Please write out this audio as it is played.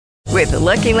With the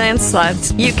Lucky Land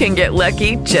Slots, you can get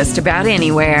lucky just about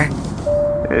anywhere.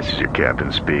 This is your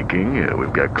captain speaking.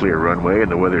 We've got clear runway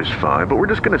and the weather's fine, but we're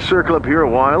just going to circle up here a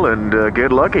while and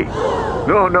get lucky.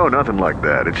 No, nothing like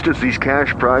that. It's just these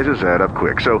cash prizes add up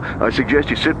quick. So I suggest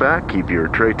you sit back, keep your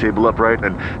tray table upright,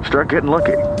 and start getting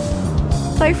lucky.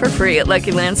 Play for free at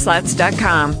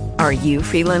LuckyLandSlots.com. Are you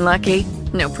feeling lucky?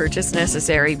 No purchase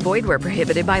necessary. Void where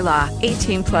prohibited by law.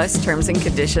 18 plus terms and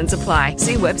conditions apply.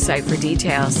 See website for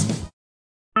details.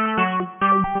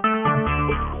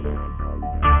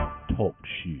 Talk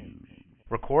shoes.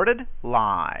 Recorded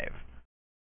live.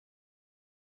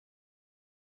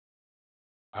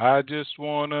 I just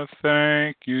want to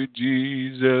thank you,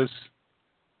 Jesus.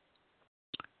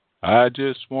 I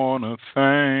just want to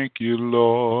thank you,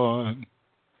 Lord.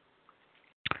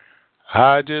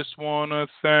 I just want to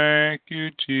thank you,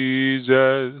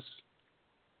 Jesus,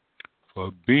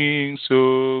 for being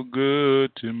so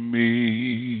good to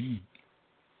me.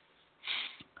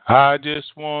 I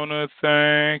just want to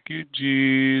thank you,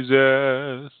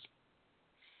 Jesus.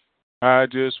 I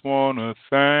just want to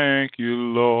thank you,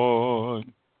 Lord.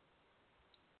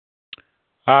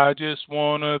 I just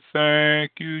want to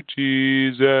thank you,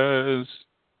 Jesus,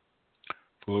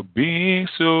 for being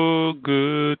so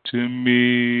good to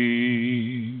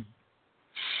me.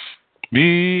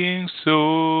 Being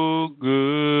so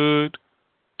good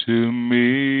to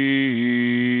me.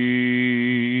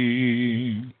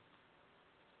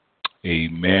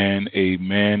 Amen,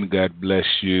 amen. God bless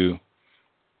you.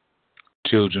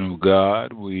 Children of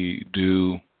God, we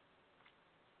do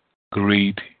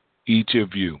greet each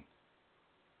of you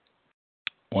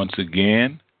once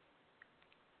again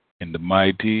in the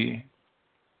mighty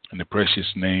and the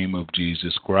precious name of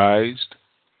Jesus Christ,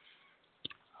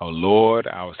 our Lord,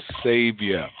 our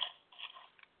Savior,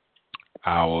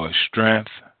 our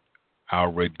strength, our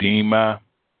Redeemer,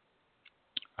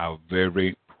 our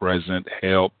very present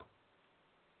help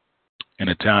in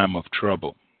a time of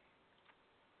trouble.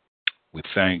 We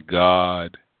thank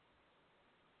God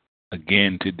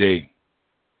again today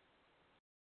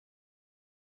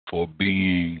for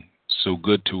being so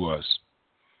good to us,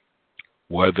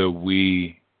 whether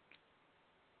we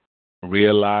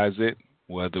realize it,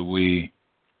 whether we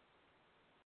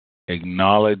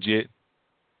acknowledge it,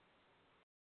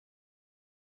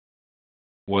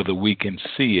 whether we can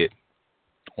see it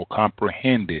or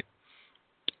comprehend it.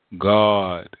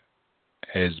 God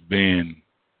has been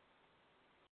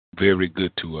very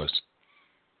good to us.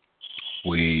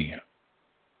 We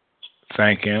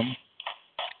thank Him.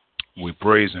 We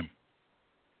praise Him.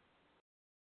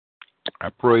 I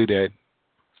pray that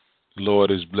the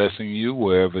Lord is blessing you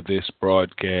wherever this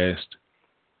broadcast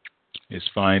is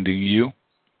finding you.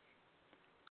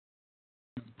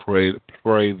 Pray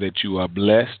that you are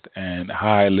blessed and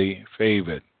highly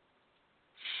favored.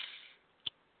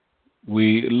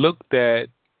 We looked at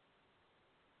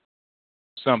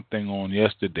something on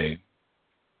yesterday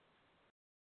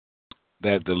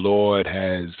that the Lord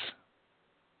has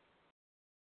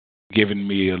given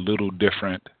me a little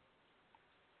different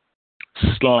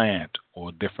slant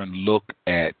or different look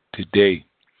at today.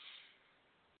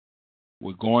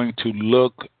 We're going to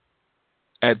look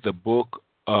at the book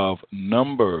of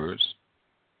Numbers,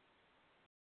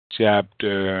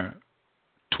 chapter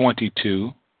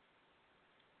 22,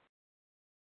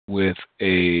 with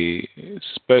a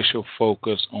special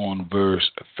focus on verse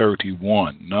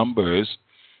 31. Numbers,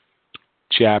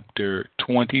 chapter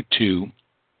 22,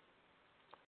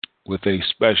 with a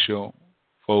special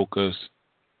focus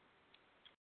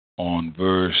on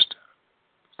verse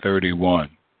 31.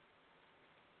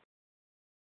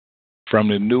 From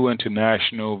the New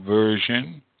International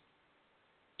Version,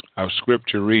 our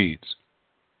scripture reads,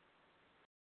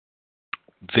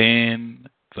 "Then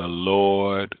the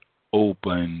Lord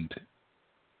opened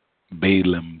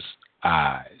Balaam's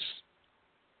eyes,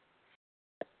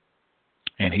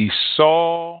 and he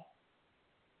saw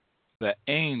the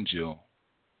angel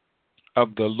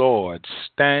of the Lord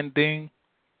standing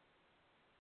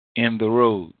in the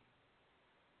road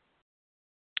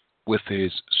with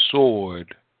his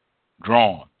sword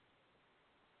drawn.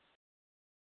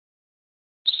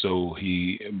 So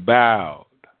he bowed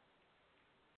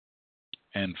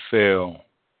and fell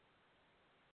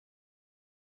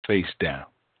face down."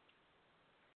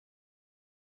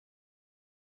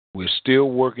 We're still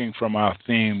working from our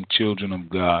theme, Children of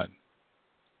God.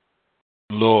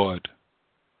 Lord,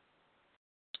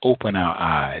 open our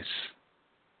eyes.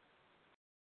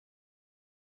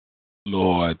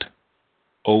 Lord,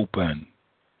 open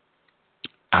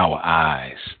our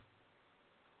eyes.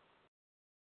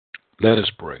 Let us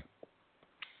pray.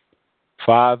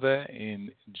 Father,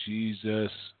 in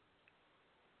Jesus'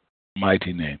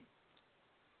 mighty name.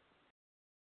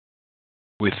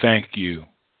 We thank you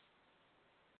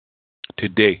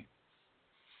today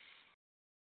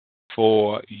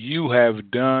for you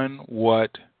have done what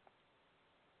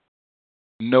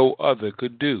no other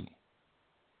could do.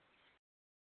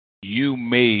 You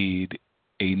made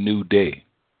a new day.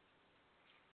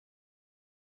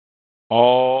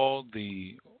 All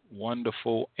the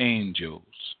wonderful angels,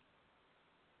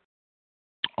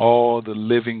 all the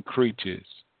living creatures,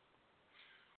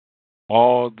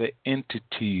 all the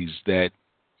entities that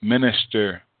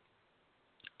minister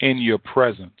in your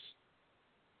presence,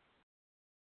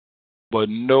 but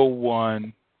no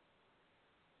one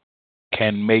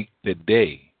can make the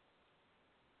day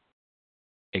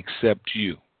except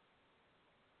you.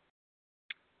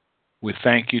 We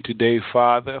thank you today,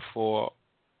 Father, for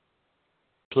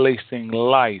placing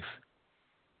life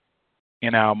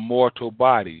in our mortal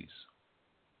bodies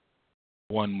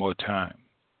one more time.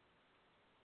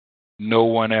 No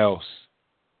one else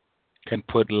can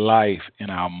put life in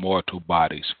our mortal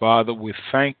bodies. Father, we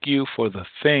thank you for the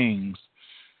things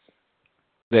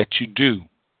that you do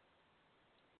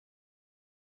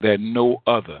that no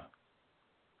other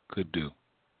could do.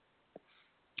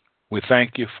 We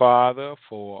thank you, Father,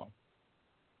 for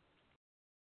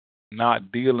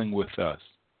not dealing with us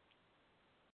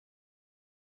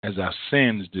as our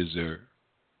sins deserve,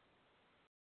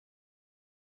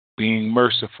 being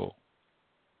merciful,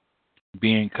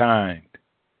 being kind,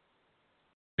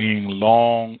 being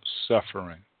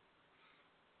long-suffering.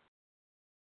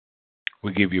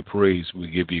 We give you praise, we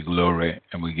give you glory,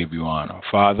 and we give you honor.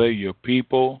 Father, your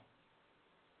people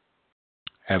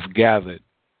have gathered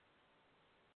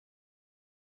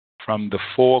from the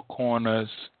four corners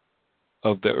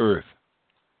of the earth,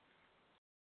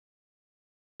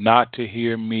 not to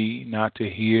hear me, not to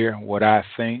hear what I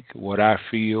think, what I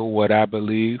feel, what I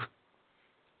believe.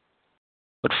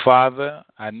 But Father,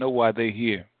 I know why they're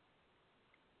here.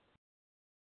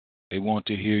 They want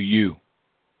to hear you.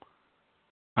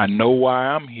 I know why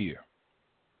I'm here.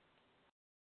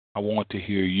 I want to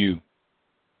hear you.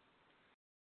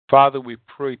 Father, we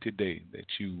pray today that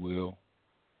you will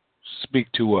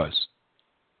speak to us,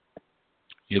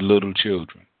 your little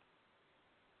children.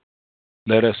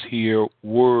 Let us hear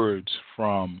words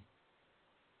from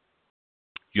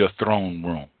your throne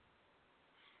room.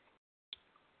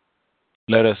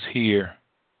 Let us hear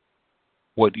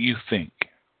what you think,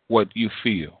 what you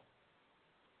feel,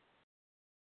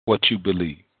 what you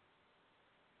believe,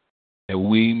 that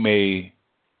we may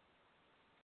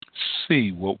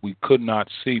see what we could not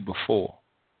see before,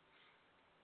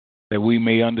 that we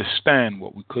may understand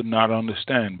what we could not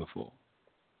understand before,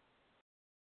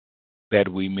 that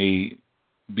we may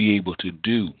be able to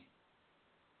do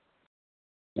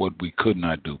what we could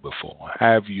not do before.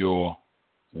 Have your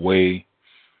way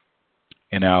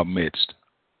in our midst,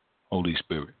 Holy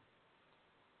Spirit.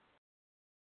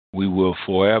 We will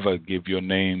forever give your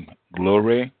name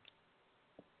glory,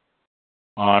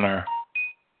 honor,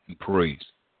 and praise.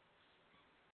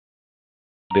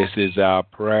 This is our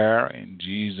prayer in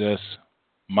Jesus'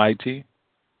 mighty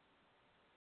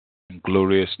and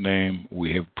glorious name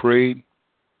we have prayed.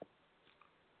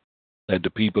 Let the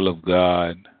people of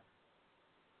God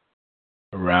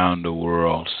around the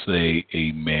world say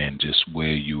amen. Just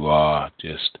where you are,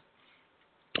 just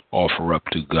offer up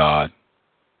to God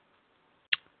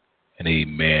an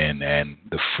amen, and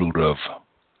the fruit of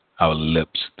our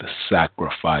lips, the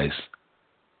sacrifice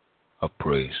of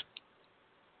praise.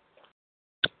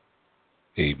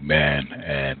 Amen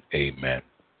and amen.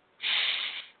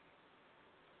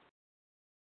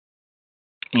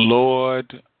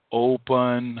 Lord,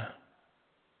 open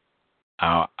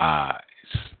our eyes.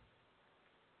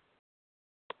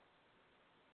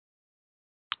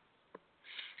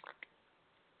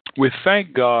 We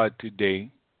thank God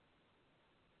today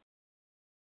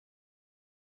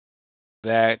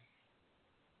that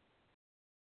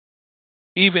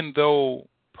even though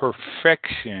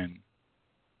perfection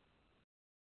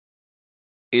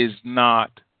is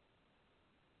not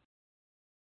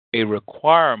a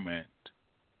requirement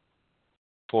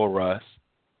for us,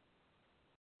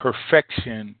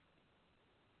 perfection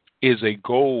is a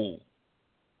goal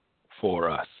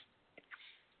for us.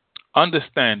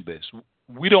 Understand this.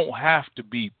 We don't have to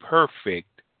be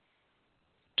perfect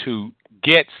to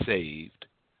get saved,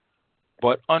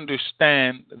 but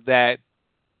understand that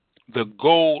the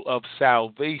goal of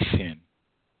salvation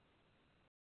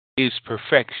is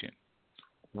perfection.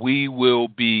 We will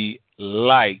be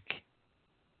like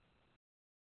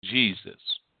Jesus.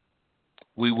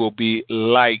 We will be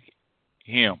like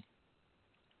him.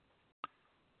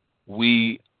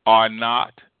 We are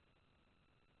not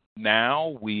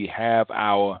Now we have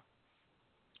our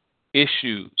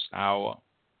issues, our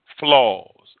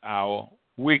flaws, our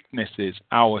weaknesses,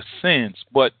 our sins.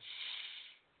 But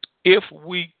if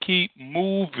we keep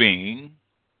moving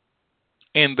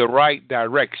in the right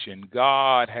direction,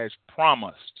 God has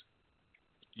promised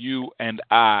you and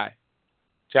I,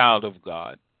 child of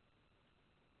God,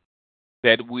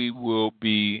 that we will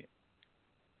be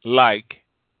like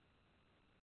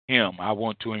Him. I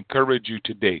want to encourage you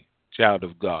today, child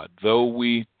of God, though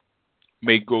we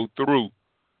may go through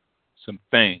some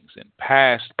things and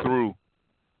pass through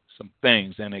some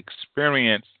things and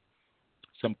experience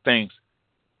some things,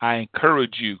 I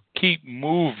encourage you, keep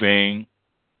moving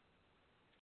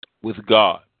with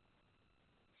God.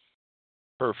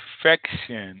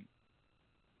 Perfection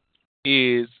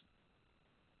is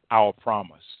our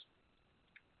promise.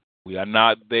 We are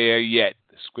not there yet.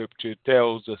 The scripture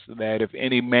tells us that if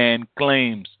any man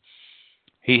claims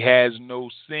he has no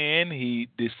sin, he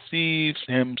deceives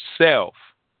himself,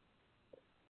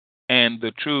 and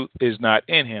the truth is not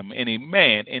in him. Any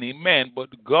man, but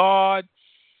God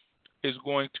is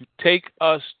going to take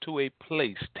us to a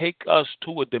place, take us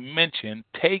to a dimension,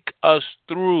 take us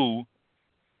through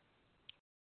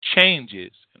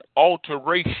changes and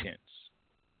alterations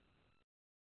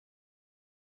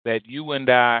that you and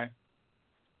I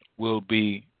will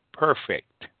be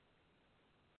perfect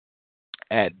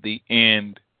at the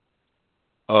end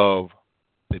of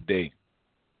the day.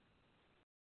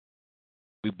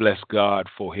 We bless God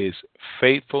for His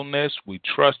faithfulness. We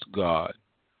trust God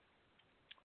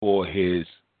for His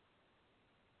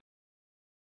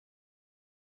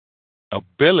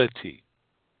ability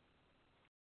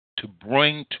to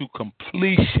bring to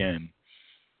completion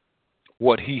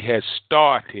what He has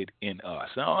started in us.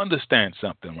 Now, understand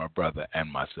something, my brother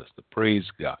and my sister. Praise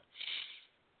God.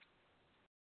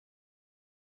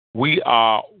 We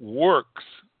are works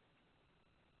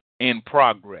in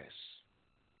progress.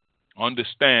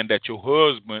 Understand that your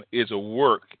husband is a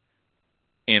work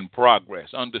in progress.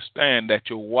 Understand that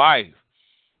your wife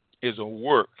is a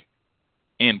work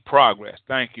in progress.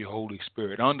 Thank you, Holy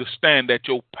Spirit. Understand that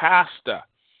your pastor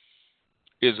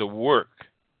is a work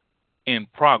in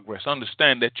progress.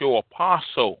 Understand that your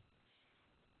apostle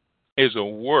is a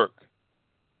work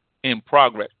in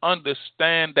progress.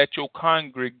 Understand that your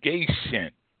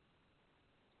congregation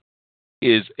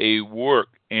is a work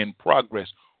in progress.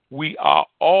 We are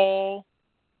all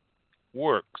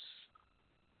works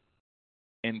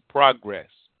in progress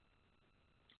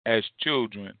as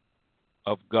children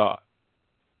of God.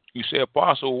 You say,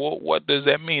 Apostle, what does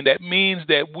that mean? That means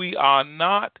that we are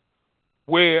not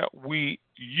where we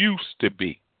used to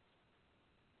be,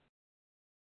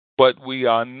 but we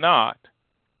are not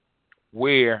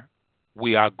where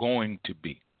we are going to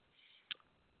be.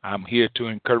 I'm here to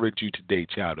encourage you today,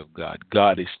 child of God.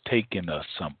 God is taking us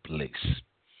someplace.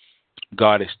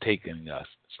 God is taking us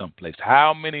someplace.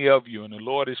 How many of you, and the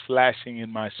Lord is flashing in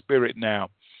my spirit now,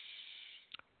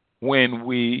 when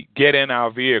we get in our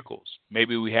vehicles,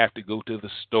 maybe we have to go to the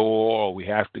store, or we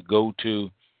have to go to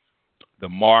the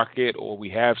market, or we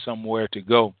have somewhere to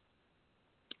go.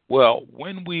 Well,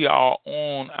 when we are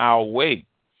on our way,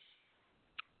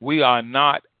 we are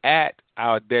not at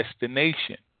our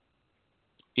destination,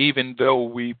 even though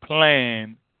we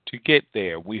plan to get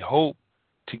there. We hope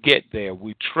to get there.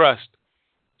 We trust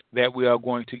that we are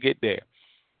going to get there.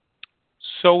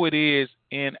 So it is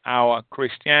in our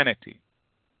Christianity.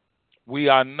 We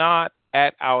are not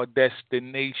at our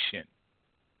destination.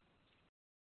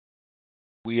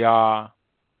 We are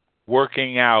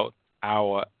working out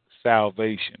our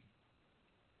salvation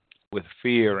with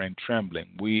fear and trembling.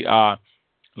 We are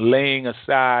laying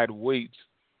aside weights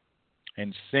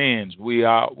and sins. We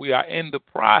are in the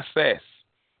process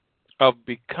of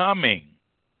becoming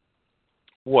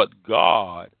what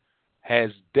God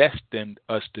has destined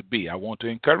us to be. I want to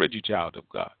encourage you, child of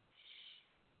God.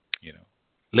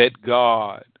 Let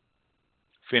God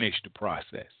finish the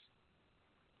process.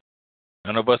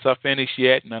 None of us are finished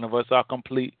yet. None of us are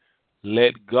complete.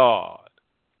 Let God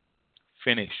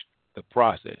finish the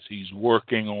process. He's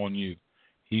working on you.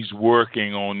 He's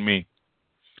working on me.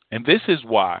 And this is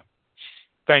why,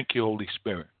 thank you, Holy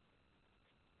Spirit.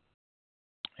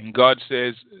 And God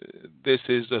says this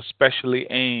is especially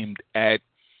aimed at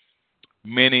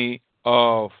many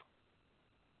of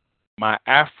my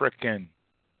African,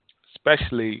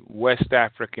 especially West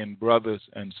African brothers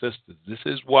and sisters. This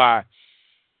is why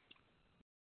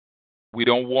we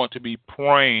don't want to be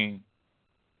praying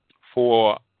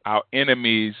for our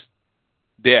enemies'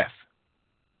 death.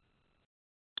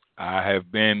 I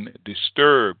have been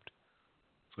disturbed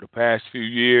for For the past few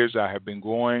years, I have been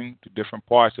going to different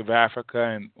parts of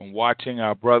Africa and watching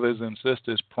our brothers and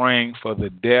sisters praying for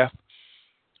the death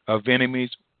of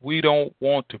enemies. We don't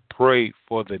want to pray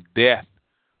for the death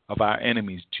of our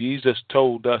enemies. Jesus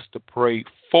told us to pray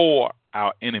for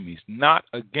our enemies, not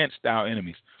against our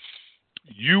enemies.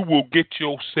 You will get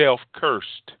yourself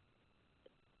cursed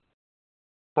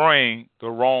praying the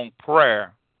wrong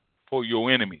prayer for your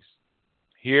enemies.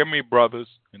 Hear me, brothers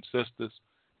and sisters,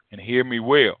 and hear me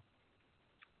well.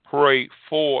 Pray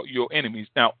for your enemies.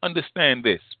 Now, understand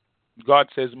this. God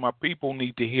says my people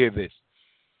need to hear this.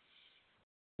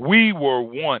 We were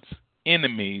once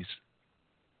enemies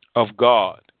of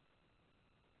God.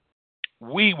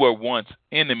 We were once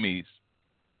enemies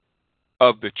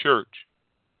of the church.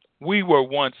 We were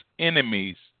once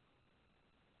enemies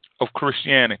of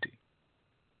Christianity.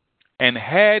 And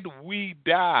had we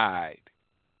died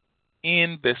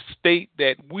in the state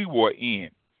that we were in,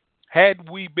 had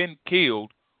we been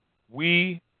killed,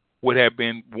 we would have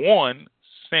been, one,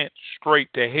 sent straight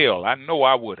to hell. I know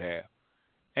I would have.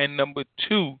 And number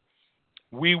two,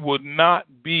 we would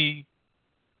not be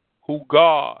who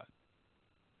God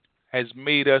has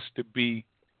made us to be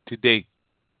today.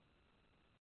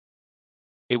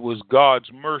 It was God's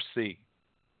mercy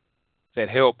that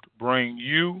helped bring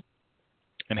you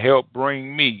and helped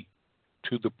bring me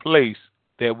to the place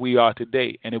that we are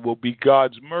today. And it will be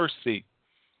God's mercy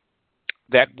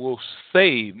that will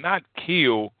save, not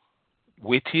kill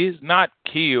witches, not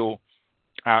kill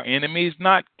our enemies,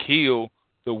 not kill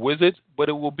the wizards, but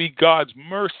it will be God's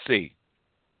mercy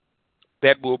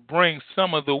that will bring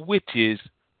some of the witches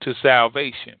to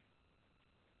salvation.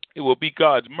 It will be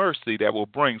God's mercy that will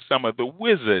bring some of the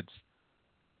wizards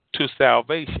to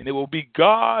salvation. It will be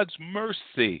God's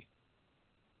mercy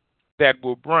that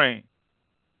will bring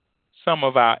some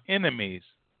of our enemies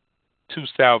to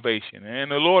salvation.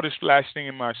 And the Lord is flashing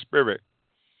in my spirit.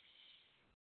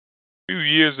 A few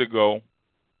years ago,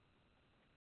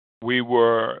 we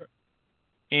were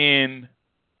in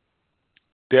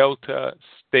Delta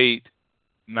State,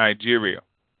 Nigeria,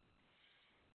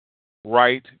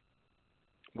 right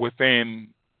within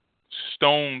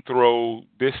stone throw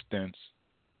distance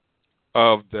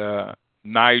of the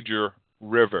Niger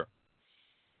River.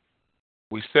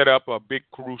 We set up a big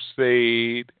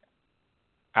crusade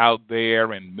out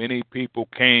there, and many people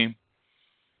came.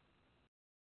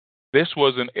 This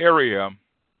was an area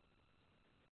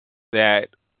that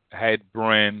had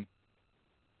been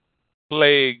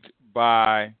plagued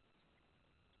by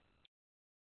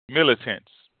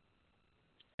militants.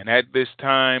 And at this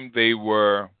time, they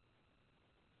were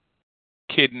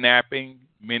kidnapping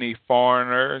many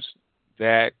foreigners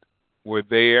that were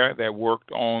there, that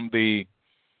worked on the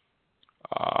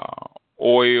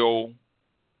oil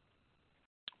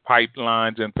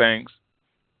pipelines and things.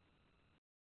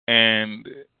 And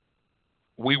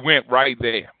we went right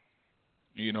there.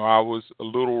 You know, I was a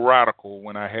little radical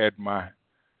when I had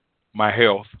my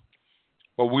health.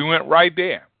 But we went right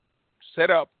there, set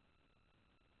up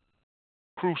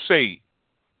crusade.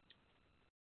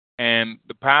 And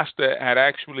the pastor had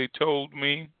actually told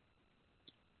me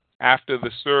after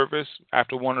the service,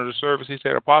 after one of the services, he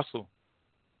said, Apostle,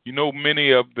 you know,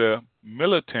 many of the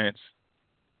militants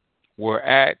were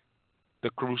at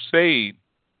the crusade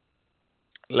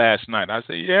last night. I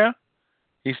said, yeah.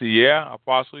 He said, yeah,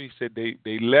 Apostle. He said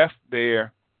they left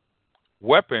their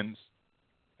weapons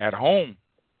at home,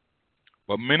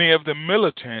 but many of the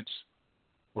militants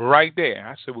were right there.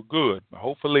 I said, well, good.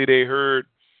 Hopefully they heard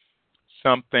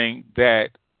something that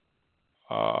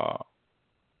was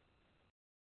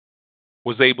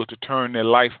able to turn their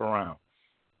life around.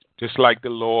 Just like the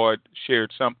Lord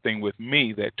shared something with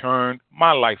me that turned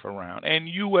my life around. And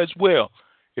you as well.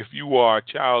 If you are a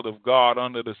child of God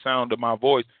under the sound of my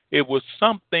voice, it was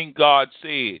something God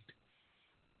said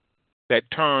that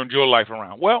turned your life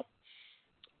around. Well,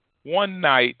 one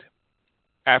night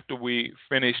after we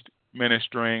finished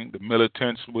ministering, the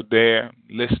militants were there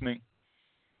listening.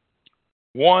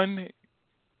 One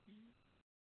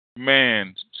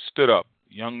man stood up,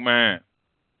 young man,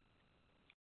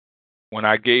 when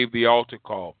I gave the altar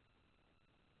call.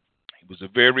 He was a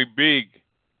very big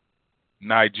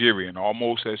Nigerian,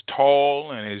 almost as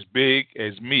tall and as big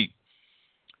as me.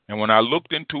 And when I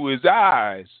looked into his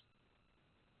eyes,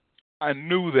 I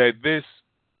knew that this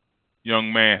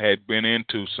young man had been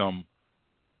into some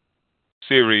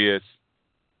serious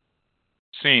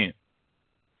sin.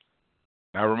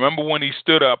 I remember when he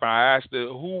stood up, I asked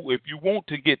who, if you want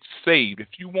to get saved,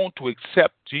 if you want to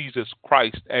accept Jesus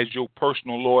Christ as your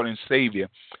personal Lord and Savior,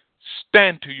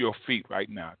 stand to your feet right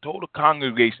now. I told the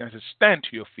congregation, I said, stand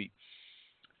to your feet.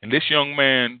 And this young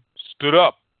man stood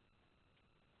up.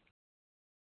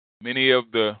 many of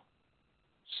the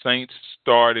saints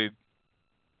started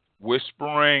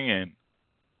whispering, and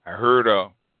I heard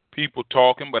people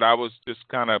talking, but I was just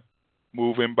kind of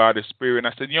moving by the Spirit. And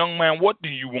I said, young man, what do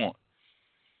you want?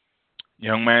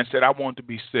 Young man said, I want to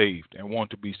be saved and want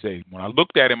to be saved. When I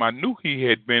looked at him, I knew he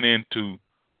had been into,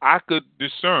 I could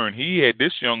discern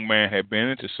this young man had been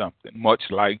into something much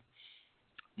like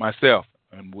myself.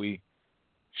 And we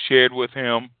shared with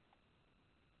him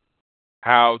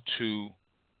how to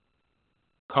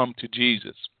come to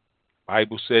Jesus. The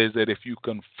Bible says that if you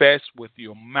confess with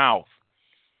your mouth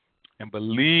and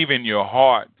believe in your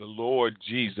heart the Lord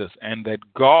Jesus, and that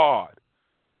God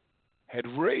had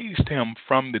raised him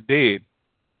from the dead,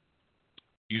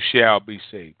 you shall be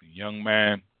saved. The young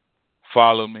man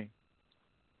followed me.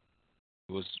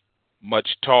 There was much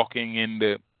talking in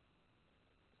the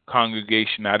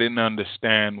congregation. I didn't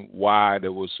understand why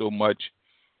there was so much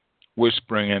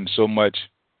whispering and so much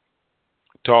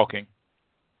talking.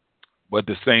 But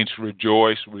the saints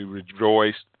rejoiced. We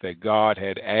rejoiced that God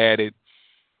had added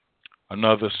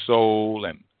another soul,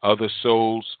 and other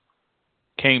souls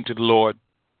came to the Lord.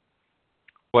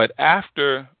 But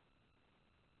after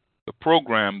the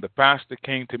program, the pastor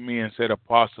came to me and said,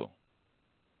 Apostle,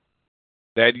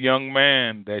 that young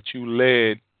man that you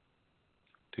led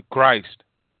to Christ,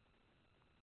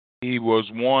 he was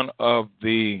one of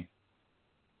the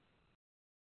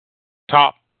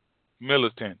top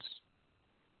militants.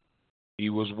 He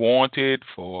was wanted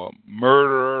for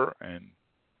murder and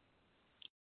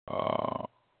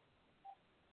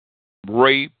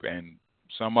rape and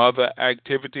some other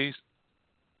activities.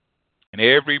 And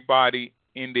everybody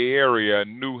in the area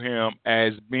knew him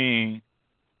as being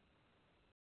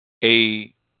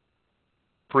a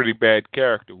pretty bad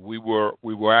character. We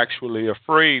were actually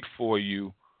afraid for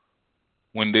you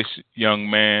when this young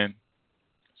man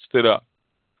stood up.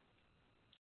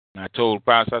 And I told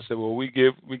Pastor, I said, well, we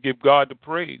give God the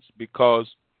praise, because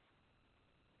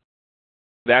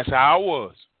that's how I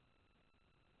was.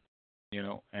 You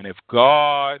know, and if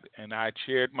God, and I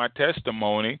shared my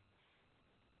testimony,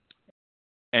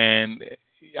 and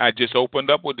I just opened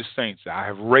up with the saints. I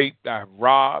have raped, I have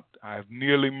robbed, I have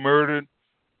nearly murdered.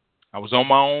 I was on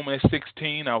my own at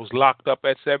 16. I was locked up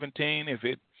at 17. If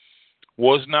it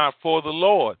was not for the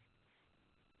Lord,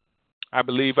 I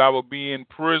believe I would be in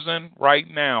prison right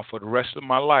now for the rest of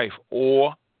my life,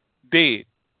 or dead.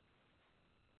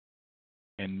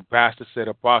 And the pastor said,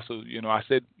 Apostle, you know, I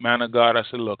said, man of God, I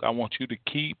said, look, I want you to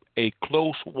keep a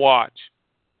close watch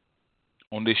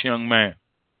on this young man,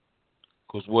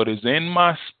 because what is in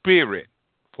my spirit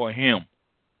for him,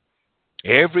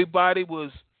 everybody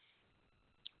was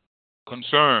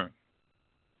concerned,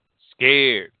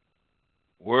 scared,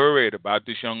 worried about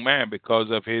this young man because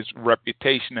of his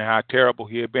reputation and how terrible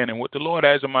he had been. And what the Lord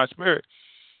has in my spirit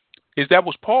is that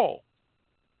was Paul.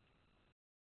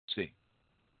 See,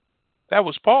 that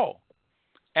was Paul.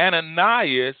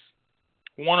 Ananias,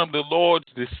 one of the Lord's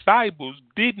disciples,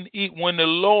 didn't eat when the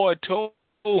Lord told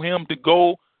him to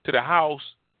go to the house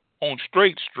on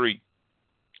Straight Street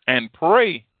and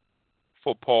pray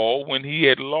for Paul when he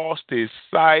had lost his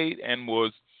sight and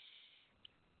was,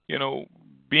 you know,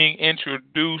 being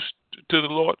introduced to the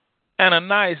Lord.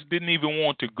 Ananias didn't even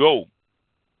want to go.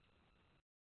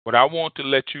 But I want to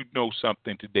let you know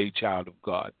something today, child of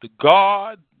God. The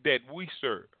God that we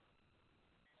serve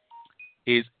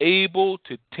is able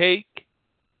to take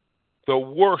the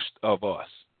worst of us.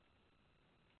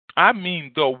 I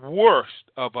mean the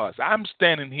worst of us. I'm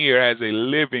standing here as a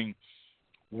living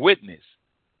witness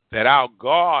that our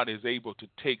God is able to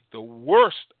take the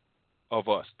worst of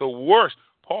us, the worst.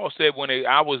 Paul said when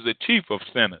I was the chief of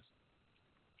sinners,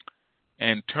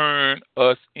 and turn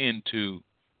us into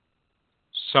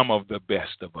some of the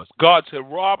best of us. God said,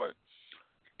 Robert,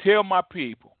 tell my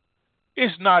people,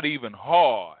 it's not even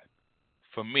hard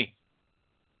for me.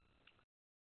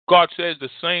 God says the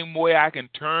same way I can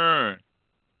turn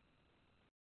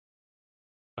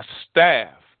a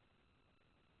staff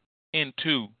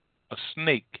into a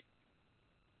snake.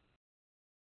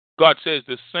 God says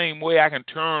the same way I can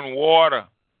turn water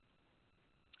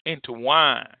into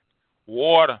wine,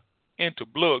 water into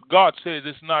blood. God says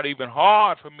it's not even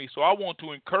hard for me. So I want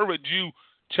to encourage you,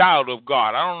 child of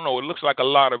God. I don't know. It looks like a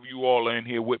lot of you all are in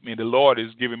here with me. The Lord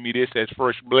is giving me this as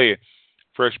fresh bread.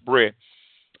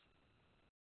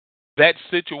 That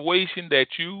situation that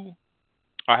you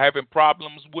are having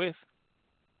problems with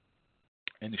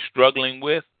and struggling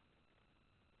with,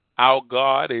 our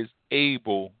God is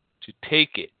able to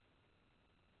take it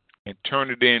and turn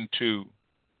it into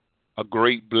a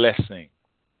great blessing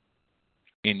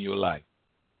in your life.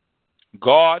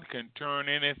 God can turn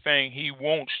anything he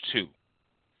wants to.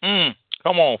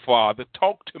 Come on, Father.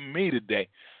 Talk to me today.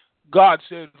 God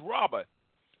says, Robert,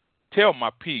 tell my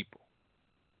people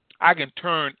I can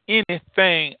turn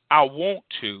anything I want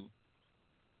to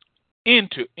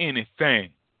into anything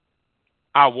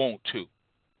I want to.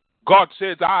 God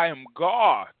says, I am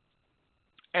God.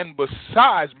 And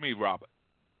besides me, Robert,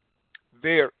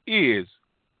 there is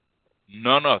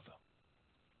none other.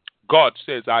 God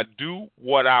says, I do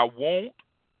what I want,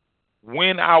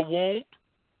 when I want,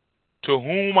 to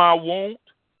whom I want,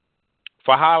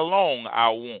 for how long I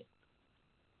want.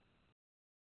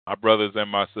 My brothers and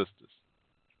my sisters,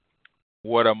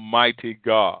 what a mighty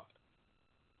God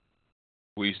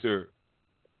we serve.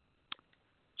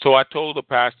 So I told the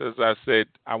pastors, I said,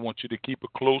 I want you to keep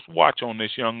a close watch on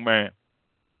this young man,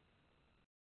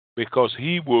 because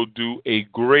he will do a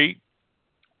great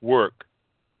work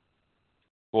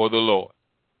for the Lord.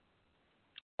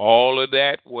 All of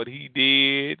that, what he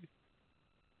did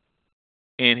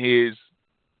in his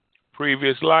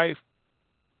previous life,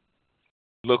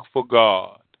 look for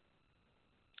God.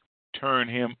 Turn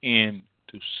him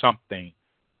into something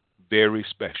very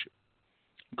special.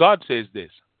 God says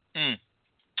this.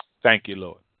 Thank you,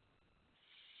 Lord.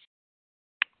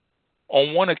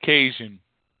 On one occasion,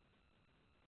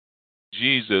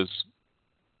 Jesus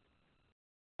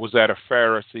was at a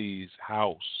Pharisee's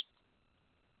house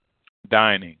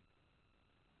dining.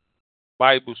 The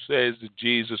Bible says that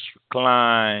Jesus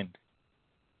reclined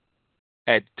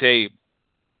at the table,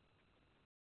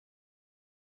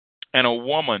 and a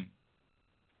woman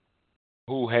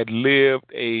who had lived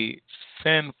a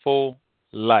sinful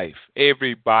life.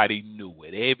 Everybody knew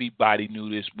it. Everybody knew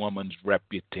this woman's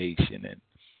reputation and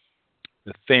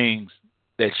the things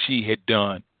that she had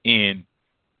done in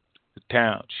the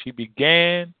town. She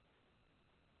began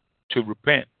to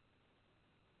repent.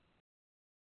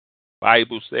 The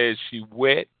Bible says she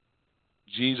wet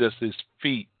Jesus'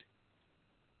 feet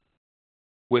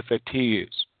with her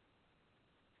tears,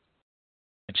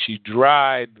 and she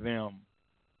dried them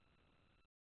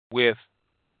with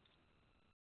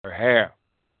her hair.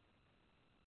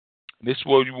 This is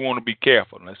where you want to be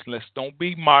careful. Let's don't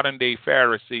be modern day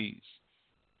Pharisees.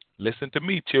 Listen to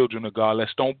me, children of God.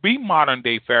 Let's don't be modern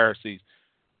day Pharisees.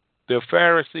 The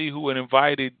Pharisee who had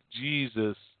invited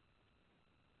Jesus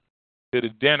to the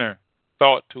dinner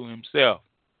thought to himself,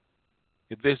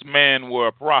 if this man were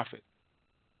a prophet,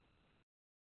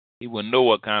 he would know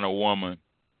what kind of woman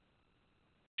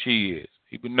she is.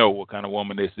 He would know what kind of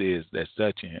woman this is that's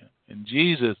touching him. And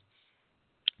Jesus,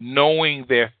 knowing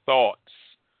their thoughts,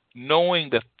 knowing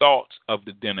the thoughts of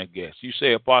the dinner guests. You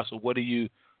say, Apostle, what are you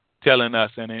telling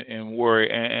us and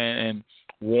worry and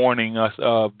warning us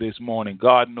of this morning?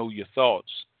 God know your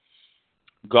thoughts.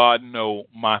 God know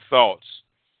my thoughts.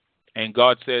 And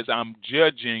God says, I'm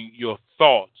judging your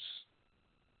thoughts.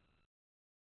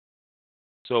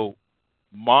 So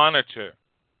monitor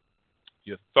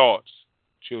your thoughts,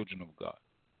 children of God.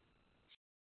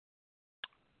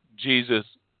 Jesus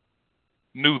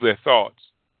knew their thoughts.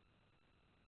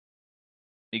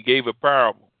 He gave a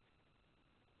parable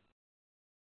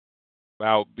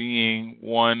about being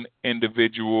one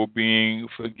individual being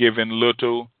forgiven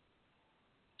little,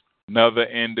 another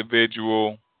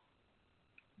individual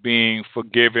being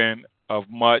forgiven of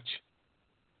much.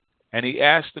 And he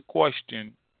asked the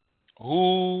question,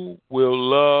 who will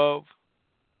love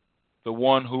the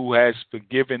one who has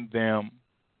forgiven them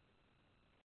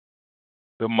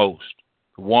the most?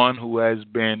 The one who has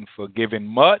been forgiven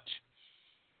much,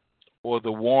 or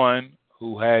the one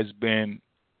who has been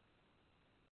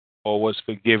or was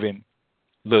forgiven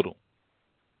little?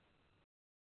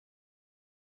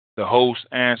 The host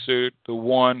answered, the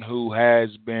one who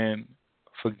has been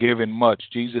forgiven much.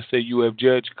 Jesus said, you have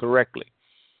judged correctly.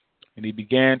 And he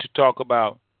began to talk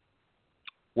about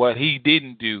what he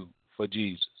didn't do for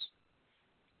Jesus,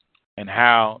 and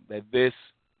how that this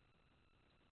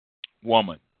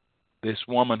woman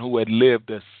who had lived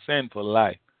a sinful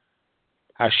life,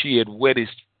 how she had wet his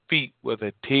feet with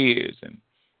her tears and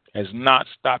has not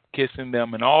stopped kissing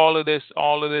them, and all of this.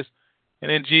 And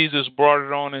then Jesus brought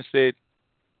it on and said,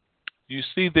 you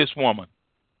see this woman,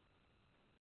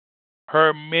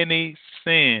 her many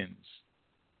sins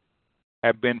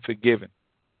have been forgiven.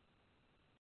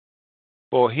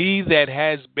 For he that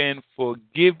has been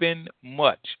forgiven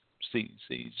much. See,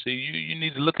 you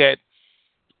need to look at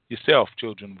yourself,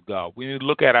 children of God. We need to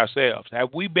look at ourselves.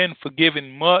 Have we been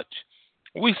forgiven much?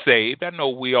 We saved. I know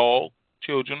we all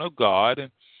children of God,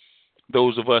 and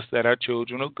those of us that are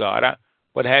children of God.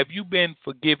 But have you been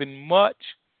forgiven much,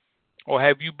 or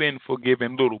have you been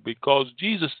forgiven little? Because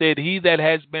Jesus said, he that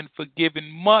has been forgiven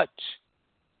much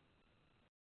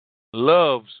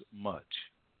loves much.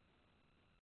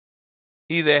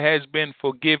 He that has been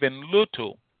forgiven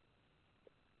little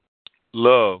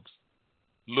loves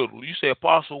little. You say,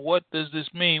 Apostle, what does this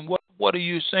mean? What are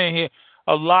you saying here?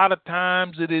 A lot of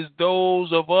times it is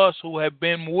those of us who have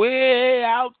been way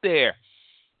out there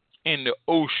in the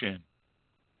ocean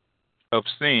of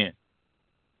sin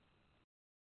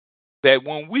that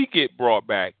when we get brought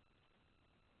back,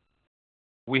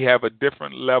 we have a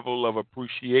different level of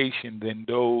appreciation than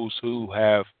those who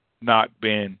have not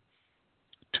been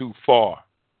too far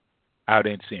out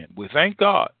in sin. We thank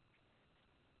God.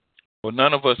 Well,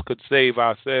 none of us could save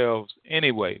ourselves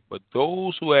anyway, but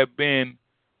those who have been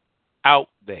out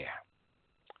there.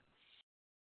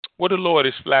 What the Lord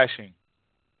is flashing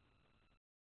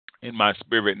in my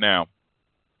spirit now.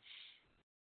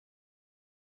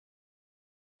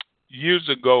 Years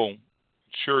ago,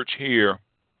 church here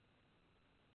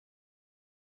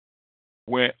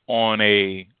went on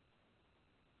a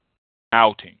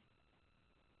outing.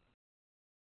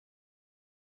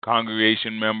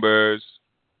 Congregation members,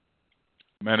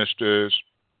 ministers,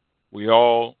 we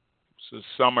all, it's the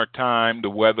summertime,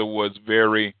 the weather was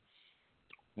very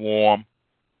warm.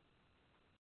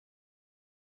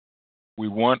 We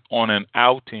went on an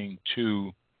outing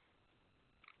to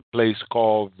a place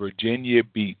called Virginia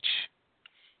Beach.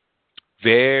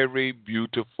 Very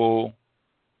beautiful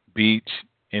beach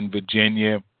in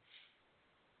Virginia.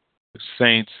 The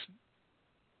saints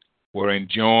were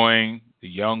enjoying, the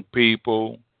young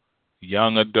people, the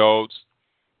young adults.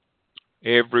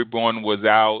 Everyone was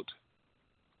out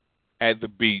at the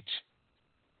beach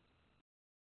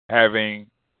having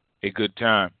a good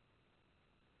time.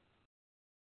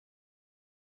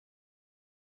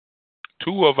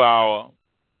 Two of our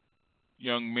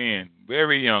young men,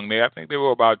 very young, I think they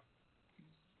were about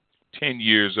 10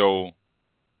 years old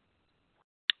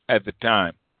at the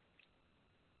time.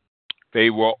 They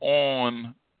were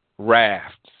on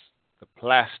rafts, the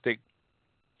plastic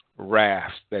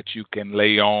rafts that you can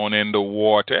lay on in the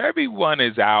water. Everyone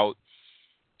is out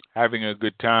having a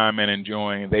good time and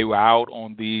enjoying. They were out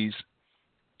on these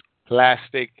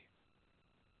plastic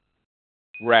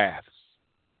rafts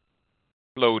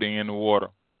floating in the water.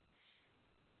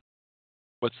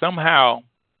 But somehow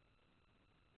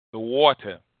the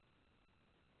water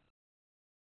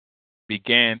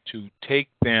began to take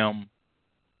them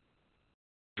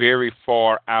very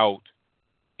far out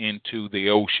into the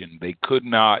ocean. They could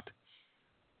not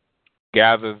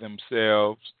gather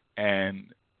themselves and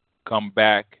come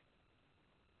back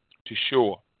to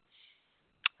shore.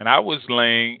 And I was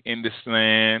laying in the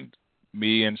sand,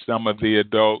 me and some of the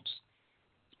adults.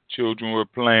 Children were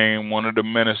playing. One of the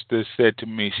ministers said to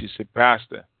me, she said,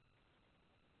 Pastor,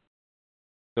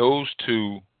 those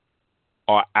two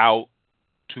are out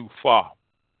too far.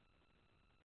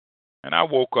 And I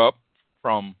woke up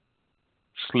from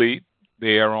sleep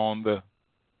there on the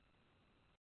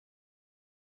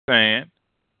sand,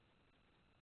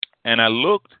 and I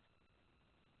looked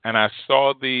and I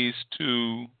saw these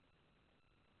two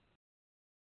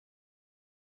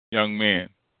young men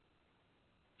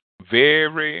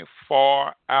very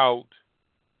far out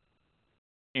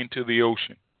into the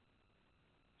ocean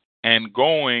and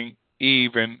going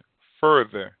even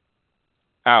further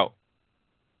out.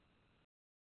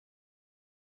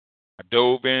 I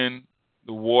dove in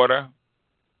the water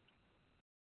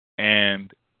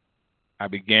and I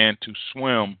began to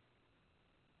swim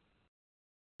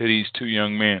to these two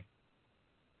young men.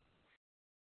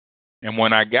 And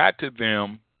when I got to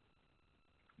them,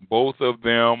 both of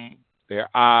them, their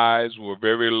eyes were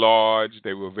very large.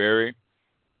 They were very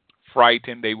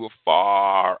frightened. They were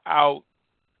far out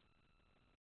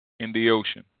in the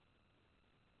ocean.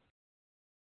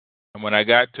 And when I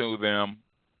got to them,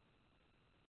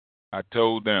 I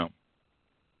told them,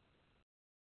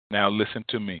 now listen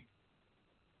to me.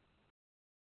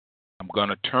 I'm going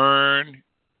to turn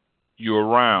you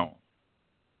around,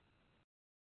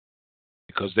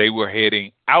 because they were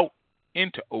heading out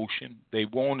into ocean. They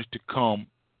wanted to come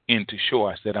into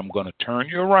shore. I said, I'm going to turn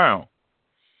you around.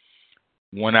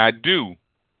 When I do,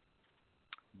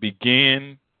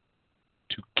 begin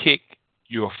to kick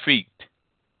your feet.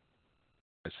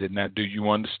 I said, now do you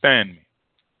understand me?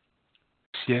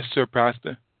 Yes, sir,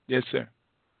 Pastor. Yes, sir.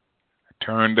 I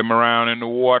turned them around in the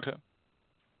water.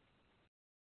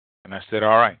 And I said,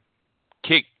 all right,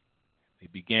 kick. They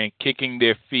began kicking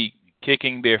their feet,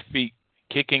 kicking their feet,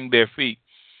 kicking their feet,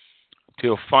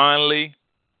 till finally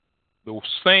those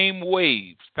same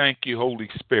waves, thank you, Holy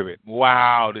Spirit.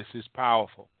 Wow, this is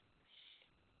powerful.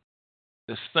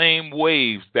 The same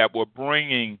waves that were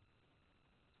bringing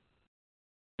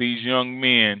these young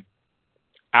men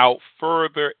out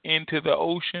further into the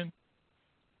ocean,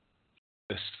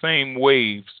 the same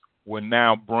waves were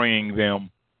now bringing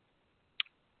them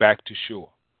back to shore.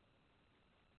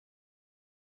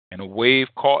 And a wave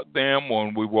caught them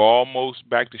when we were almost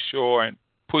back to shore and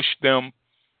pushed them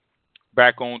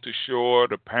back onto shore.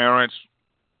 The parents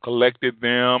collected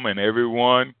them and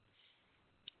everyone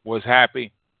was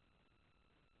happy.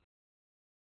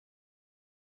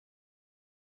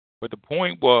 But the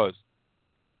point was,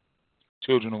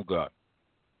 children of God,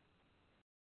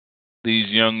 these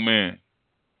young men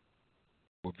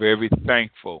were very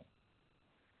thankful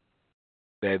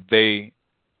that they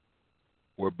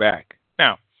were back.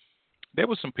 Now, there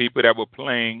were some people that were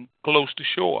playing close to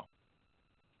shore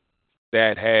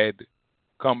that had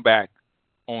come back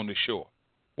on the shore.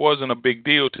 Wasn't a big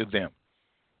deal to them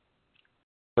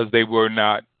because they were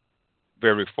not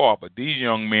very far. But these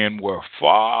young men were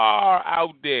far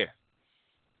out there.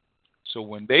 So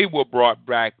when they were brought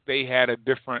back, they had a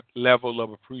different level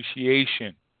of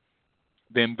appreciation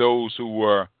than those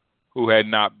who had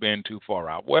not been too far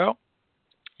out. Well,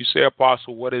 you say,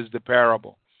 Apostle, what is the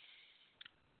parable?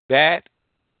 That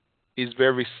is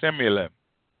very similar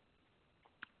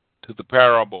to the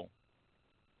parable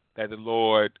that the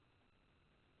Lord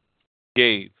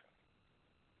gave.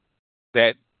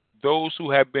 That those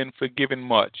who have been forgiven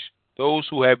much, those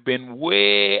who have been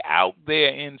way out there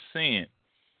in sin,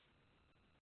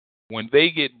 when they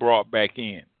get brought back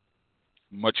in,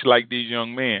 much like these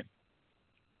young men,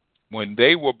 when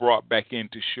they were brought back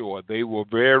into shore, they were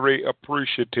very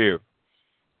appreciative,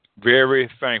 very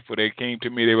thankful. They came to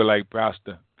me, they were like,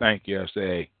 Pastor, thank you. I said,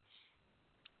 hey,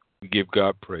 we give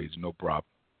God praise, no problem.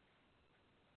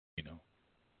 You know,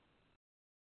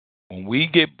 when we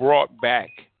get brought back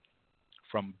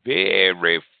from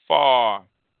very far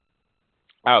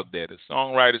out there, the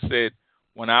songwriter said,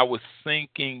 when I was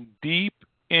sinking deep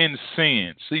in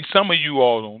sin. See, some of you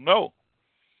all don't know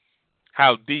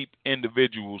how deep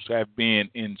individuals have been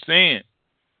in sin.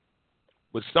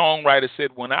 But songwriter said,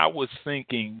 when I was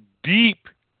sinking deep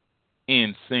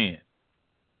in sin,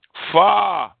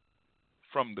 far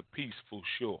from the peaceful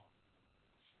shore,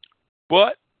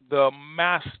 but the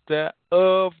master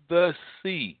of the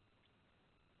sea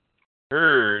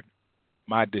heard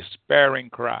my despairing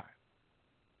cry.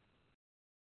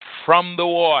 From the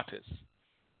waters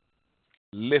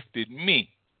lifted me.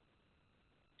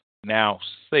 Now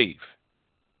safe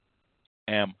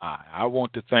am I. I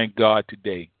want to thank God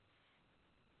today.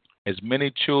 As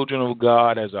many children of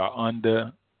God as are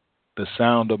under the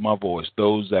sound of my voice,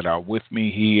 those that are with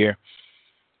me here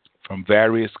from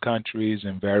various countries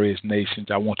and various nations,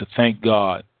 I want to thank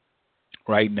God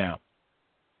right now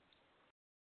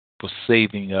for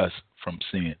saving us from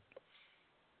sin.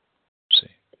 See,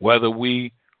 whether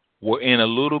we were in a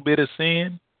little bit of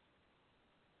sin,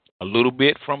 a little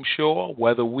bit from shore,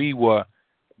 whether we were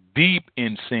deep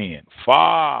in sin,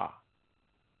 far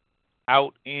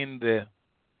out in the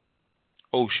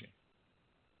ocean,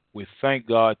 we thank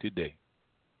God today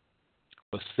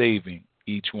for saving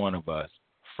each one of us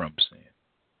from sin.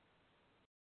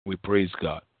 We praise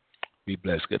God. Be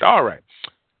blessed. Good. All right.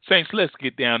 Saints, let's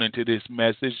get down into this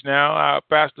message now.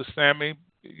 Pastor Sammy,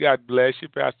 God bless you.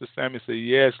 Pastor Sammy said,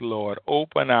 yes, Lord,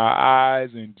 open our eyes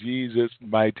in Jesus'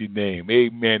 mighty name.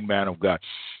 Amen, man of God.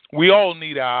 We all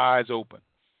need our eyes open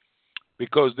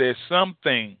because there's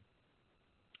something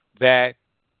that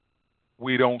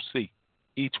we don't see,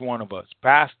 each one of us.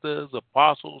 Pastors,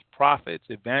 apostles, prophets,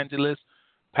 evangelists,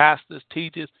 pastors,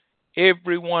 teachers,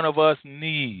 every one of us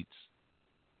needs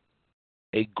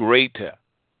a greater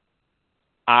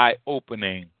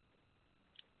eye-opening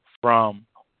from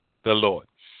the Lord.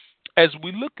 As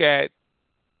we look at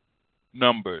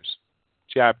Numbers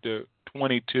chapter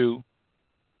 22,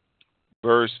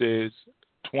 verses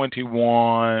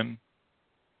 21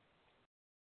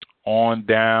 on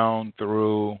down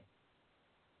through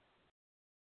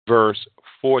verse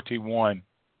 41,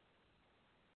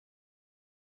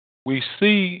 we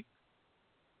see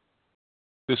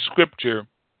the scripture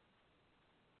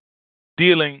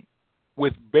dealing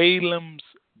with Balaam's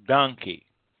donkey.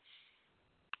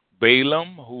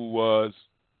 Balaam, who was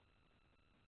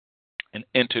an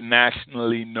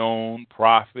internationally known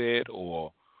prophet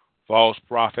or false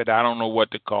prophet, I don't know what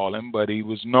to call him, but he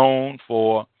was known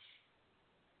for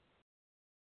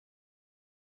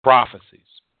prophecies.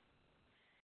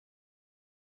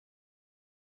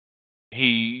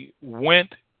 He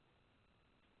went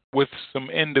with some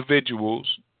individuals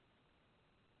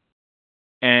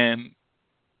and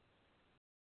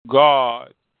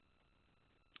God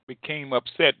became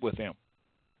upset with him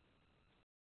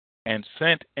and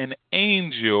sent an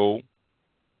angel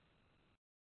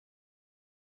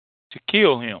to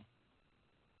kill him.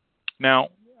 Now,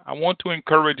 I want to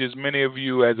encourage as many of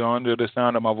you as are under the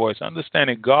sound of my voice,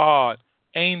 understanding God,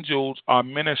 angels are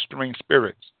ministering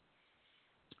spirits.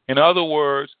 In other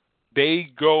words,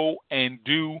 they go and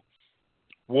do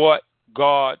what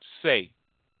God say,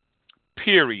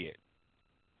 period.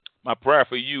 My prayer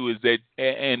for you is that,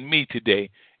 and me today,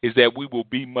 is that we will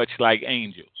be much like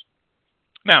angels.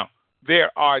 Now,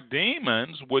 there are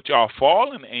demons, which are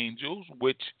fallen angels,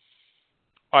 which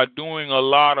are doing a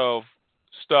lot of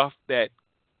stuff that,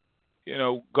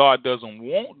 God doesn't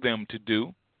want them to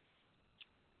do.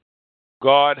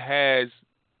 God has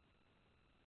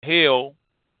hell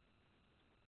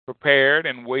prepared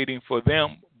and waiting for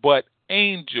them, but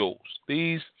angels,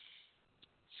 these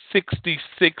 66%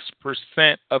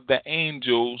 of the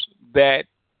angels that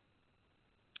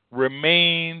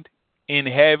remained in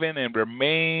heaven and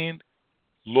remained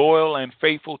loyal and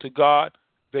faithful to God,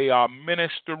 they are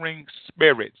ministering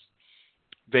spirits.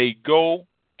 They go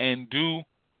and do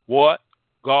what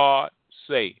God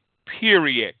say,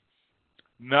 period.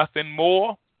 Nothing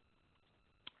more,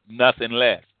 nothing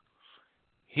less.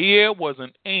 Here was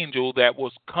an angel that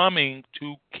was coming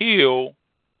to kill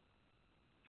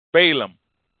Balaam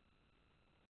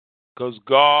because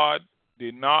God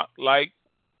did not like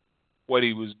what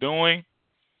he was doing.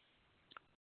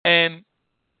 And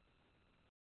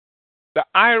the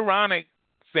ironic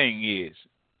thing is,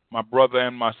 my brother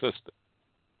and my sister,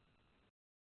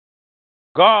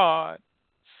 God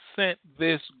sent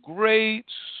this great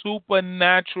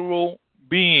supernatural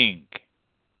being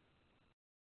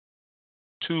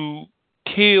to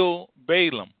kill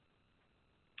Balaam,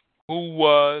 who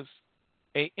was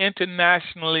an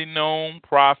internationally known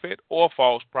prophet or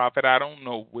false prophet. I don't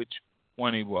know which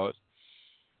one he was.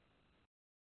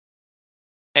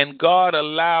 And God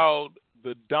allowed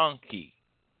the donkey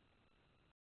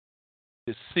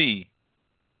to see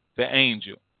the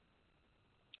angel.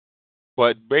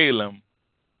 But Balaam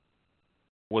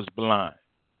was blind.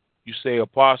 You say,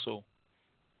 Apostle,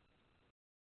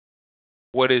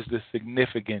 what is the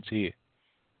significance here?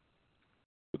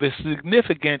 The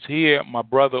significance here, my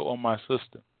brother or my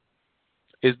sister,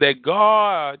 is that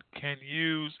God can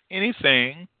use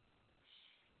anything.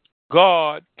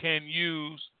 God can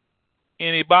use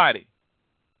anybody.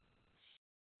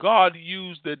 God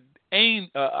used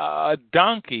a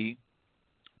donkey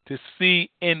to see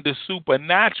in the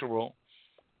supernatural,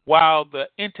 while the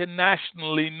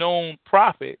internationally known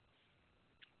prophet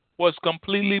was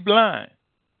completely blind.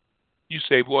 You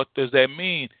say, what does that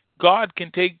mean? God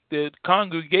can take the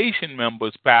congregation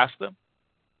members, Pastor,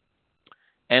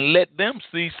 and let them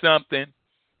see something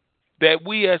that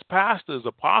we as pastors,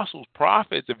 apostles,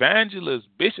 prophets, evangelists,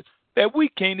 bishops, that we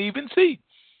can't even see.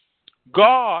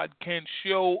 God can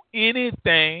show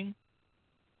anything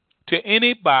to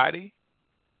anybody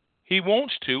he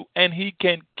wants to, and he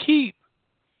can keep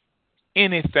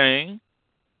anything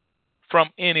from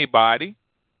anybody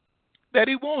that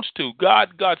he wants to. God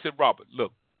said, Robert,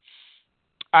 look,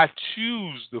 I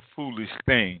choose the foolish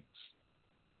things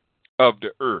of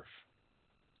the earth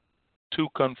to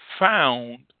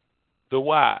confound the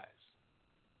wise.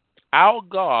 Our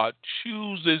God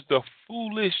chooses the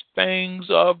foolish things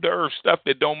of the earth, stuff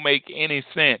that don't make any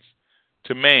sense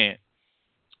to man.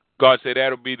 God said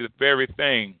that'll be the very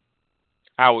thing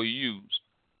I will use.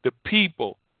 The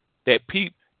people that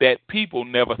people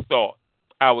never thought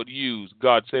I would use.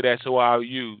 God said that's who I'll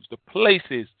use. The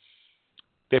places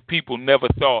that people never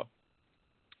thought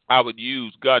I would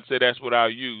use. God said that's what I'll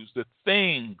use. The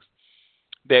things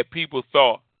that people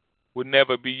thought would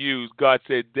never be used. God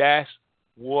said that's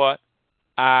what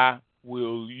I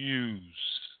will use.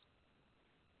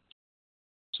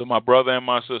 So my brother and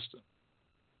my sister,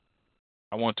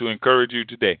 I want to encourage you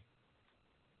today.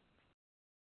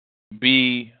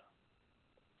 Be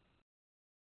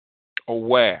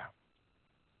aware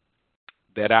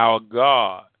that our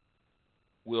God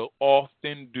will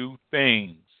often do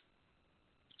things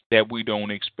that we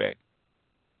don't expect.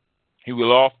 He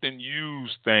will often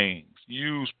use things,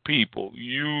 use people,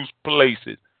 use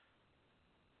places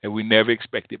that we never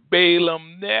expected.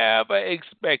 Balaam never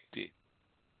expected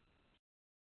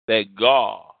that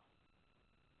God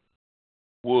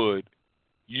would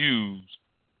use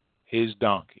his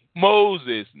donkey.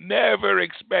 Moses never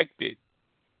expected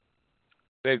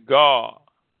that God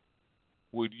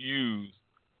would use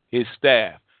his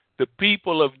staff. The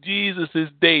people of Jesus'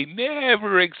 day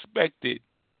never expected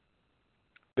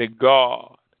that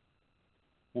God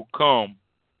will come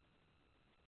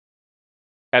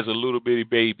as a little bitty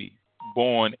baby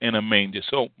born in a manger.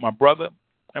 So, my brother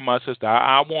and my sister,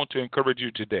 I want to encourage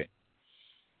you today.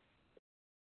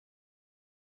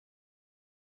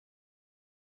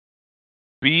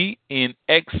 Be in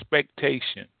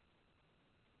expectation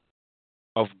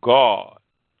of God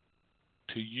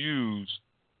to use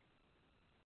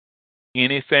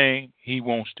anything he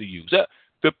wants to use.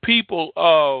 The people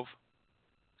of,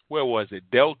 where was it,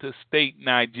 Delta State,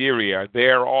 Nigeria,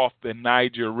 there off the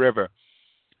Niger River,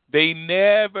 they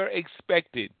never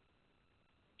expected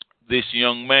this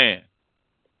young man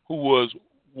who was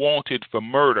wanted for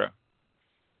murder,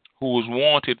 who was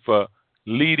wanted for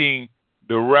leading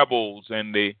the rebels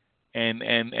and the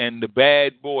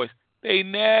bad boys. They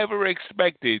never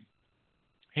expected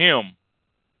him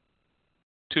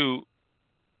to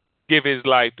give his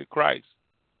life to Christ.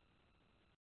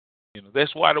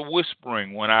 That's why the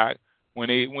whispering when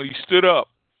he stood up,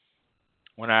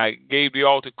 when I gave the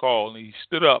altar call, and he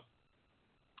stood up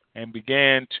and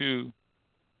began to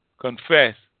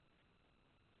confess,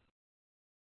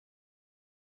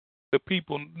 the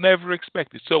people never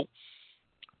expected. So,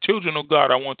 children of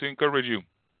God, I want to encourage you.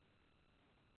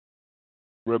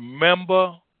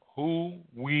 Remember who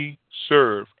we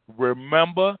serve.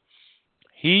 Remember,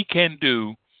 he can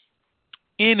do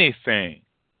anything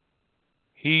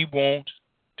he wants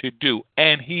to do.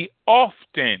 And he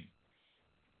often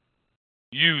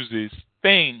uses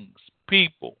things,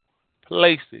 people,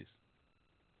 places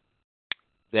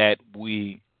that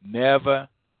we never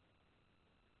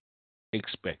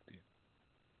expected.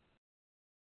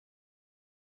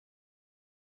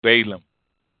 Balaam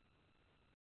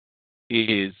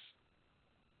is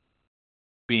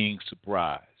being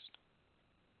surprised.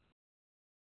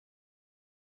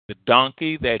 The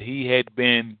donkey that he had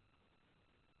been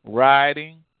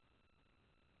riding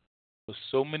for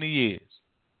so many years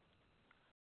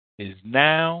is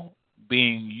now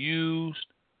being used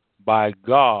by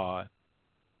God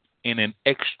in an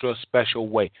extra special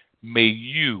way. May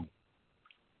you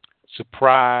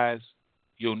surprise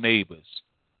your neighbors.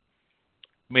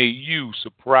 May you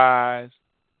surprise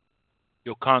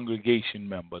your congregation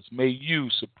members. May you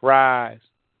surprise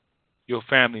your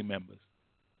family members.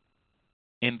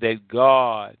 And that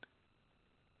God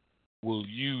will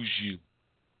use you,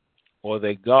 or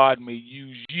that God may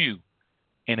use you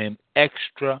in an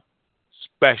extra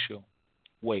special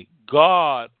way.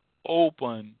 God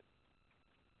opened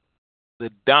the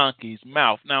donkey's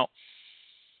mouth. Now,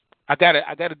 I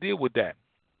gotta deal with that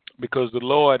because the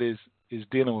Lord is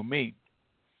dealing with me.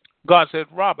 God said,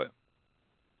 Robert,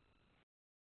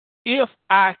 if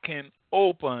I can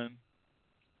open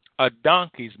a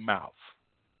donkey's mouth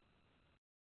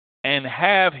and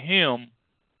have him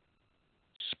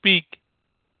speak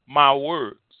my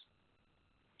words,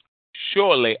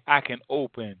 surely I can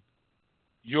open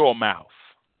your mouth.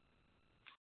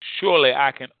 Surely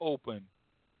I can open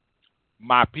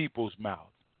my people's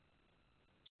mouth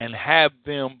and have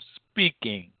them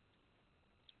speaking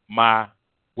my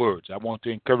words. I want to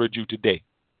encourage you today.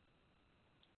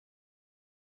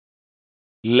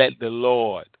 Let the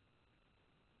Lord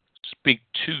speak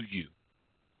to you,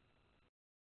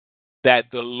 that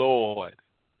the Lord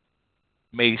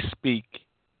may speak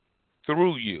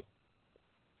through you,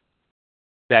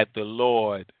 that the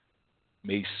Lord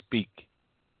may speak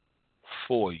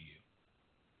for you.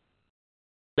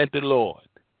 Let the Lord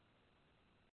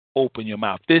open your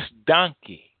mouth. This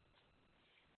donkey,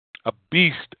 a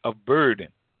beast of burden,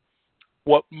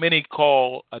 what many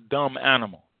call a dumb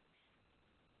animal.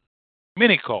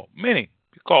 Many call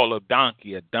a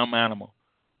donkey a dumb animal,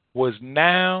 was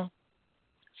now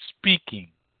speaking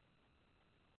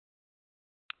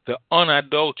the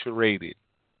unadulterated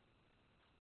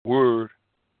word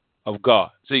of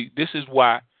God. See, this is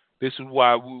why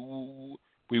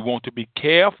we want to be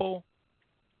careful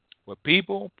with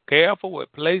people, careful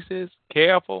with places,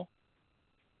 careful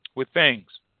with things,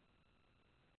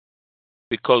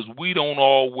 because we don't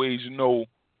always know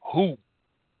who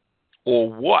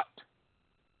or what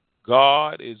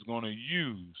God is going to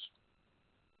use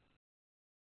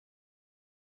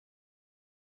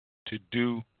to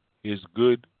do his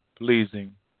good,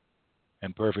 pleasing,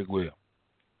 and perfect will.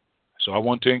 So I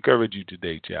want to encourage you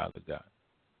today, child of God.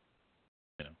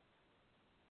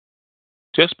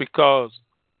 Just because,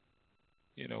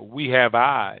 we have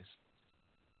eyes,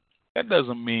 that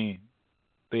doesn't mean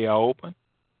they are open.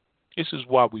 This is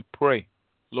why we pray,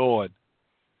 Lord,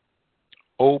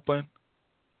 open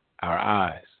our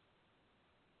eyes.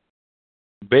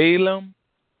 Balaam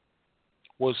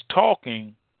was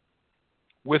talking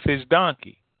with his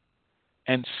donkey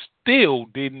and still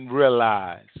didn't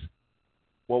realize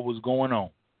what was going on.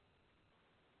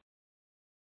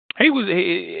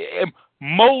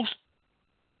 Most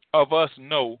of us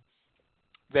know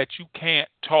that you can't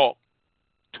talk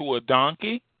to a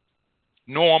donkey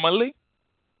normally.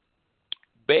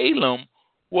 Balaam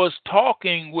was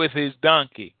talking with his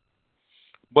donkey.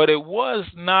 But it was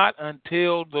not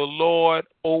until the Lord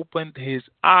opened his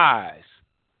eyes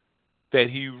that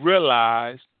he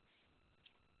realized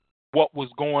what was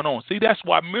going on. See, that's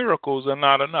why miracles are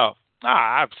not enough.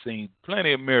 I've seen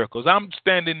plenty of miracles. I'm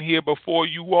standing here before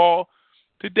you all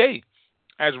today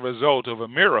as a result of a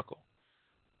miracle.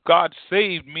 God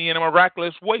saved me in a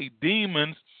miraculous way.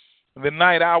 Demons, the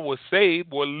night I was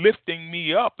saved, were lifting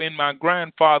me up in my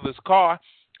grandfather's car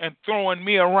and throwing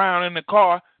me around in the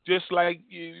car just like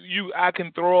I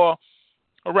can throw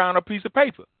around a piece of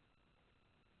paper.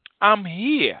 I'm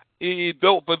here.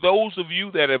 For those of you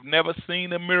that have never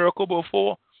seen a miracle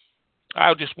before,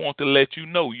 I just want to let you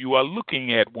know you are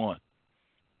looking at one.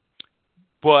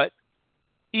 But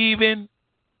even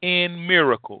in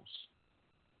miracles,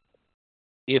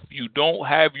 if you don't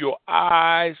have your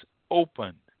eyes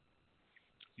opened,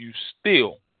 you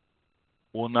still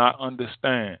will not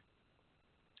understand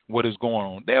what is going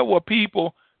on. There were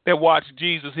people that watched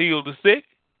Jesus heal the sick.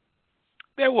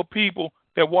 There were people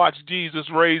that watched Jesus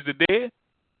raise the dead.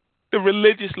 The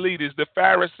religious leaders, the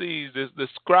Pharisees, the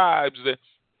scribes,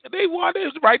 they were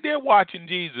right there watching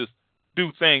Jesus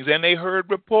do things, and they heard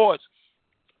reports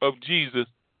of Jesus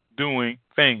doing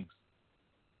things.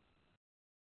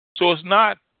 So it's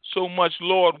not so much,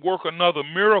 Lord, work another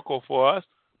miracle for us,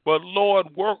 but Lord,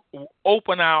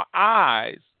 open our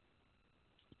eyes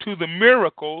to the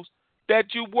miracles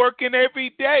that you're working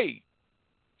every day.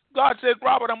 God said,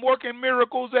 Robert, I'm working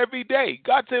miracles every day.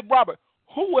 God said, Robert,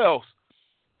 who else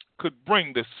could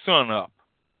bring the sun up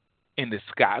in the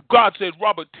sky? God said,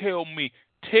 Robert, tell me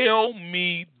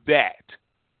that.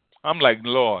 I'm like,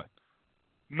 Lord,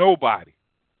 nobody.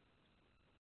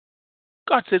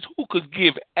 God says, who could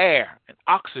give air and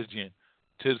oxygen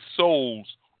to souls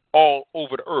all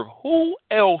over the earth? Who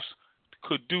else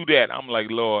could do that? I'm like,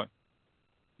 Lord,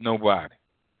 nobody.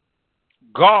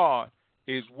 God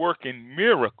is working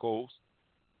miracles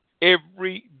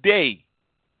every day.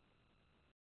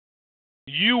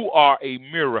 You are a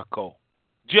miracle.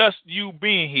 Just you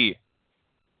being here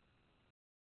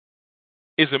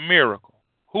is a miracle.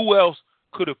 Who else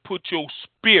could have put your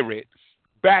spirit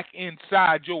back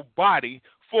inside your body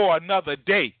for another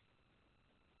day?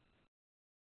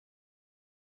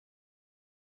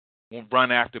 Won't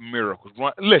run after miracles.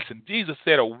 Listen, Jesus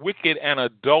said a wicked and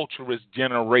adulterous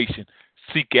generation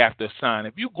seek after a sign.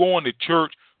 If you go into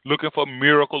church looking for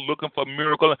miracle,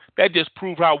 that just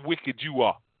proves how wicked you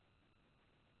are.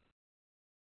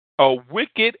 A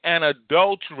wicked and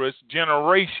adulterous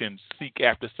generation seek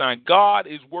after sign. God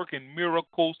is working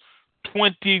miracles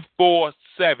 24/7.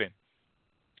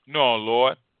 No,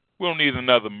 Lord, we don't need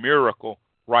another miracle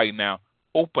right now.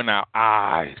 Open our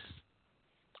eyes.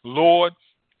 Lord,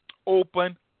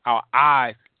 open our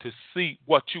eyes to see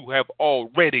what you have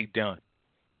already done.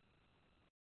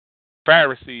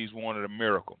 Pharisees wanted a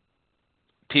miracle.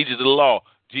 Teachers of the law,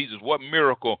 Jesus, what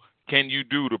miracle can you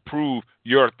do to prove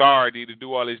your authority to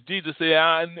do all this? Jesus said,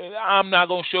 I'm not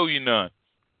going to show you none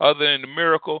other than the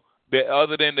miracle,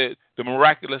 other than the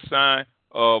miraculous sign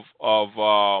of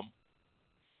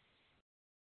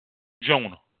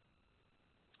Jonah.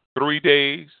 3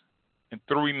 days and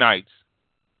 3 nights,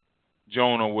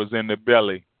 Jonah was in the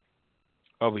belly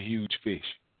of a huge fish.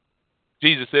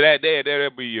 Jesus said, let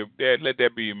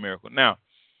that be your miracle. Now,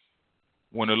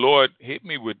 when the Lord hit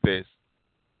me with this,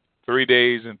 3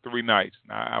 days and 3 nights,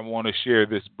 now I want to share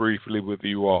this briefly with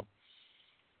you all.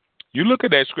 You look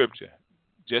at that scripture,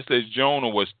 just as Jonah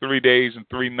was 3 days and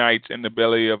 3 nights in the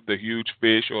belly of the huge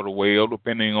fish or the whale,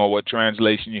 depending on what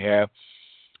translation you have,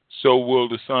 so will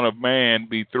the Son of Man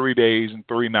be 3 days and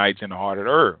 3 nights in the heart of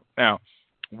the earth. Now,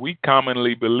 we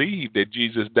commonly believe that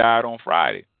Jesus died on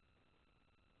Friday.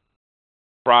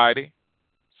 Friday,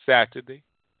 Saturday,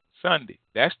 Sunday.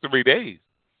 That's 3 days.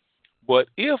 But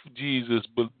if Jesus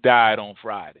died on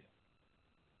Friday,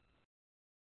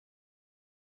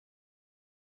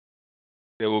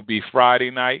 there will be Friday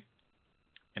night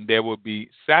and there will be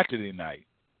Saturday night.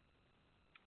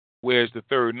 Where's the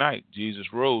third night?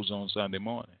 Jesus rose on Sunday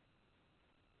morning.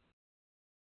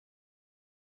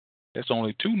 That's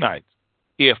only 2 nights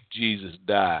if Jesus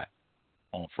died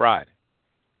on Friday.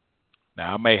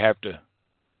 Now, I may have to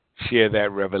share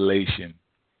that revelation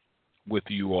with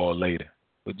you all later.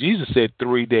 But Jesus said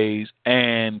 3 days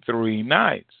and 3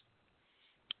 nights.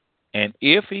 And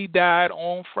if he died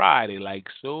on Friday, like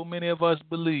so many of us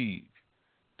believe,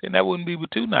 then that wouldn't be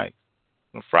but 2 nights.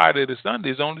 From Friday to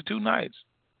Sunday is only 2 nights.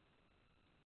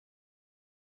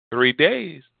 3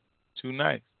 days, 2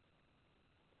 nights.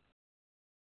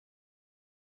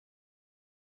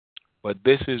 But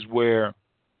this is where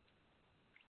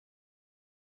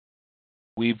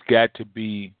we've got to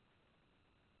be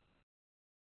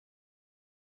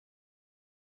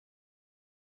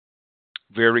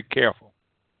very careful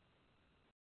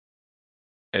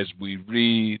as we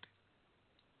read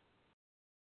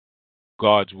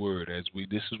God's word.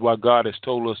 This is why God has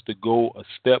told us to go a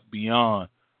step beyond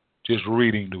just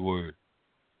reading the word.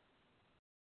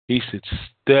 He said,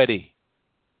 study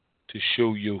to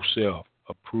show yourself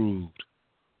approved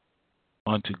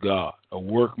unto God, a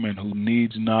workman who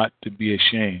needs not to be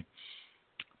ashamed,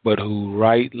 but who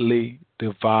rightly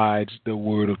divides the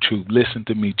word of truth. Listen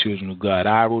to me, children of God.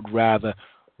 I would rather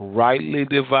rightly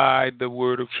divide the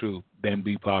word of truth than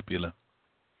be popular.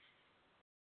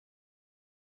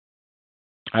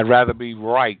 I'd rather be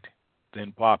right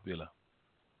than popular.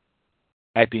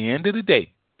 At the end of the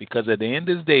day, because at the end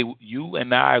of the day, you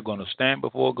and I are going to stand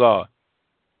before God.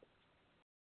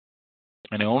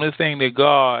 And the only thing that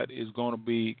God is going to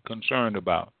be concerned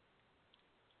about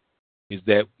is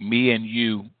that me and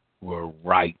you were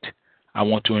right. I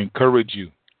want to encourage you,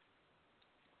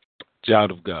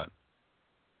 child of God,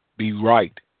 be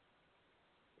right.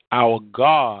 Our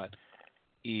God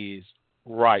is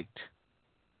right.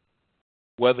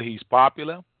 Whether he's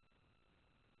popular,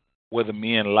 whether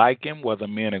men like him, whether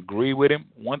men agree with him,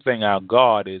 one thing our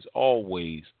God is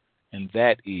always, and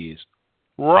that is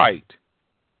right.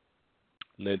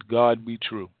 Let God be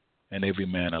true and every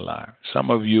man a liar. Some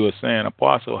of you are saying,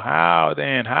 Apostle,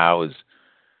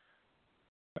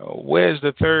 where's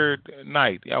the third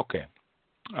night? Okay.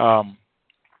 And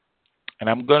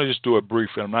I'm going to just do it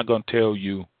briefly. I'm not going to tell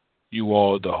you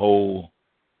all the whole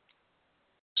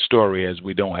story as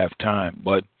we don't have time.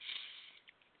 But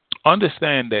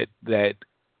understand that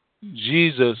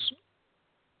Jesus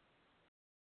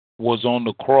was on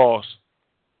the cross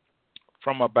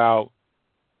from about,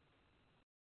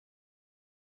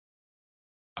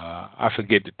 I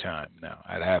forget the time now.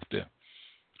 I'd have to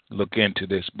look into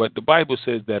this. But the Bible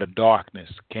says that a darkness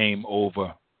came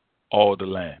over all the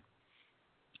land.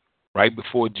 Right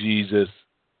before Jesus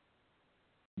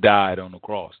died on the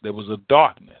cross, there was a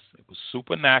darkness. It was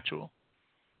supernatural.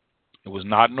 It was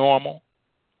not normal,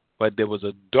 but there was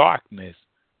a darkness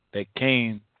that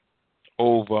came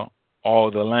over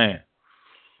all the land.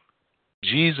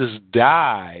 Jesus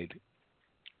died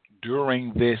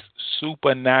during this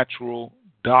supernatural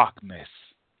darkness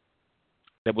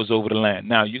that was over the land.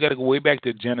 Now, you got to go way back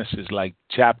to Genesis, like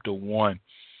chapter 1,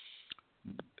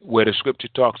 where the scripture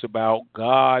talks about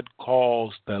God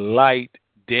calls the light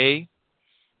day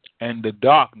and the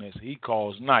darkness he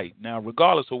calls night. Now,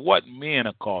 regardless of what men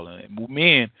are calling it,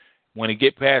 men, when it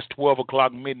get past 12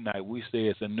 o'clock midnight, we say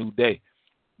it's a new day.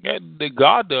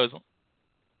 God doesn't.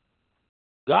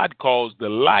 God calls the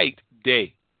light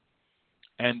day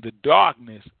and the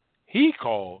darkness he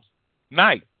calls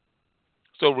night.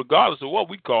 So regardless of what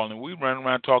we call it, we run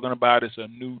around talking about it's a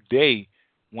new day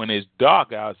when it's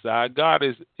dark outside. God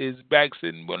is back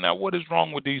sitting, well, now what is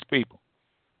wrong with these people?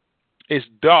 It's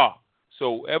dark.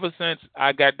 So ever since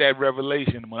I got that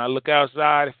revelation, when I look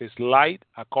outside, if it's light,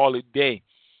 I call it day.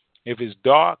 If it's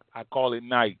dark, I call it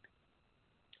night.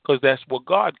 Because that's what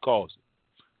God calls it.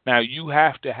 Now, you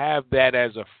have to have that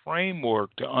as a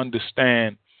framework to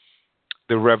understand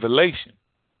the revelation.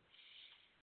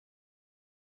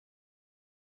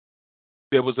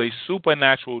 There was a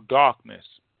supernatural darkness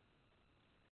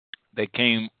that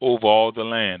came over all the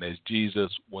land as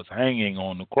Jesus was hanging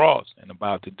on the cross and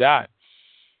about to die.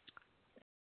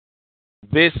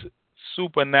 This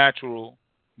supernatural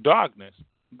darkness,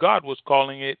 God was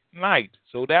calling it night.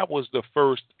 So that was the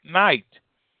first night.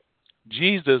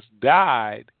 Jesus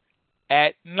died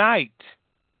at night.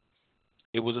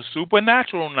 It was a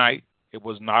supernatural night. It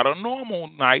was not a normal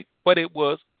night, but it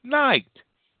was night.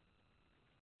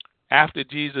 After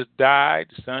Jesus died,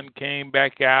 the sun came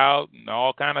back out and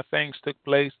all kind of things took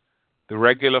place. The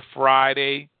regular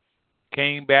Friday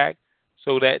came back.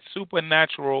 So that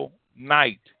supernatural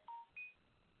night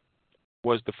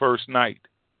was the first night.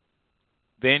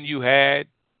 Then you had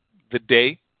the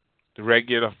day, the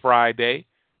regular Friday.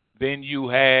 Then you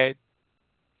had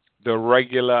the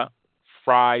regular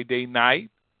Friday night.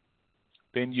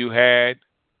 Then you had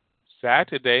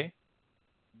Saturday.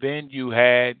 Then you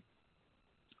had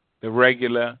the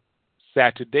regular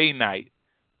Saturday night.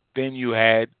 Then you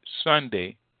had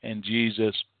Sunday, and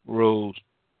Jesus rose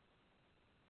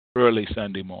early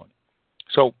Sunday morning.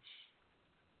 So,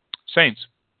 saints,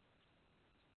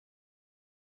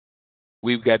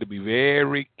 we've got to be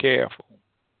very careful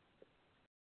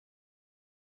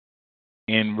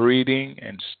in reading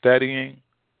and studying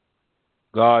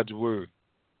God's Word.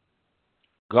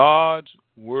 God's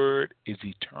Word is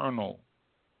eternal.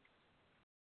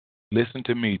 Listen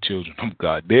to me, children of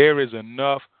God. There is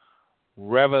enough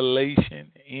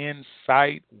revelation,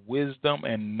 insight, wisdom,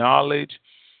 and knowledge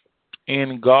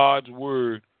in God's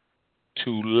word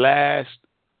to last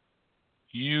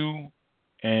you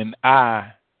and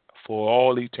I for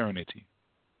all eternity.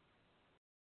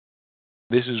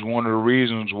 This is one of the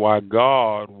reasons why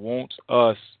God wants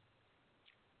us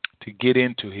to get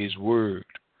into his word.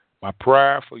 My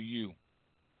prayer for you,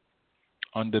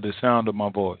 under the sound of my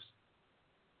voice,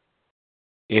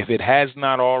 if it has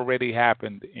not already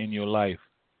happened in your life,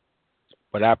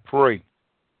 but I pray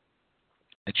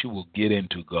that you will get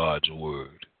into God's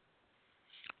word,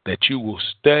 that you will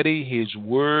study his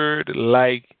word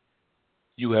like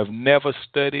you have never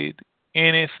studied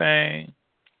anything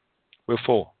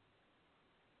before.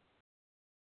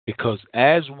 Because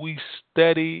as we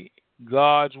study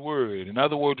God's word, in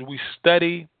other words, we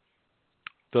study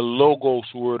the Logos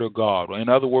word of God. In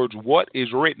other words, what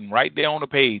is written right there on the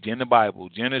page in the Bible,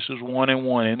 Genesis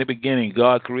 1:1, in the beginning,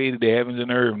 God created the heavens and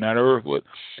the earth, not earth. But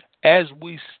as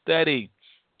we study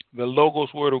the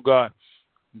Logos word of God,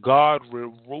 God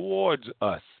rewards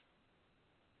us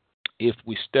if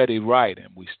we study right,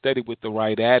 and we study with the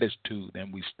right attitude,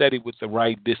 and we study with the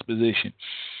right disposition.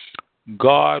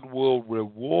 God will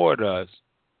reward us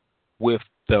with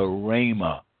the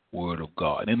Rhema word of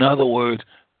God. In other words,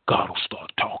 God will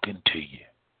start talking to you.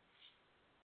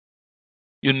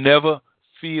 You never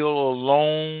feel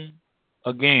alone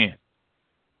again,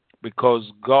 because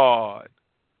God,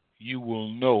 you will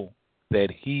know that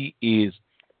he is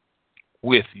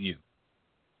with you.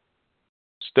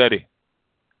 Study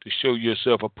to show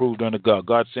yourself approved unto God.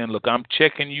 God's saying, look, I'm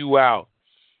checking you out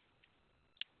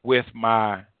with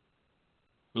my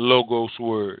Logos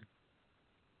word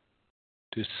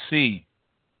to see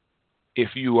if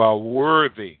you are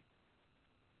worthy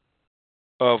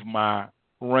of my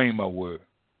Rhema word.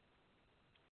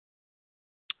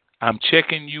 I'm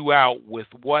checking you out with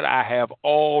what I have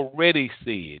already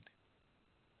said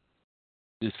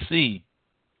to see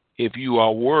if you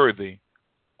are worthy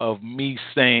of me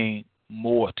saying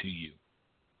more to you.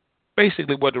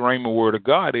 Basically, what the Rhema word of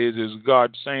God is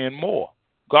God saying more.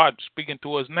 God speaking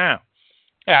to us now.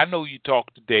 Yeah, I know you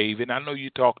talked to David, I know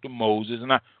you talked to Moses,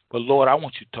 but Lord, I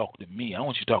want you to talk to me. I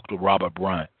want you to talk to Robert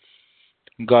Bryant.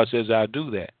 And God says, I'll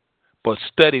do that. But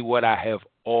study what I have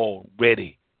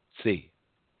already said.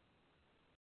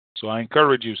 So I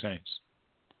encourage you, saints,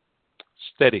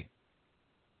 study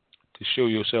to show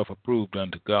yourself approved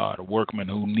unto God, a workman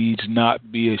who needs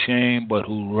not be ashamed, but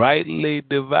who rightly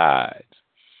divides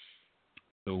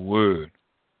the word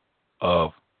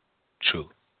of truth.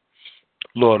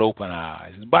 Lord, open our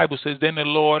eyes. The Bible says, then the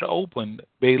Lord opened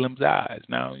Balaam's eyes.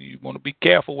 Now, you want to be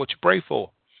careful what you pray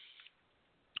for,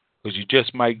 because you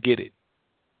just might get it.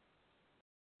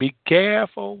 Be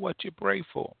careful what you pray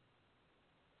for.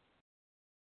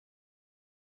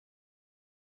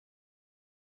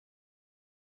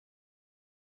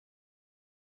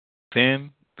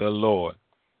 Then the Lord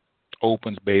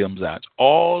opens Balaam's eyes.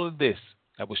 All of this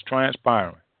that was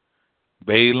transpiring,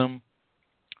 Balaam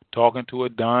talking to a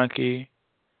donkey,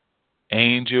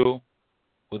 angel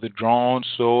with a drawn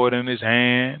sword in his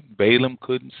hand, Balaam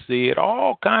couldn't see it,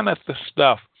 all kind of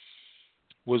stuff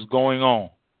was going on.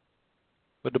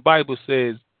 But the Bible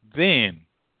says, then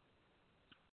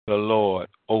the Lord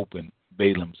opened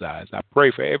Balaam's eyes. I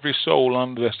pray for every soul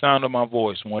under the sound of my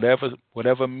voice,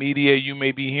 whatever media you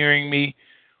may be hearing me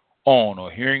on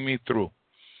or hearing me through.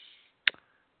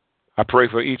 I pray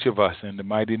for each of us in the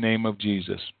mighty name of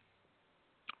Jesus,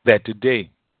 that today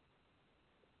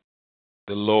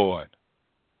the Lord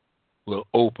will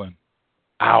open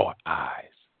our eyes.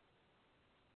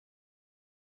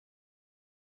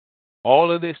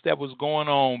 All of this that was going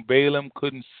on, Balaam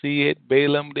couldn't see it.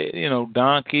 Balaam,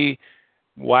 donkey,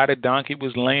 why the donkey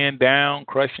was laying down,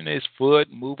 crushing his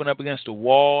foot, moving up against the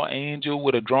wall, angel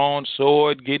with a drawn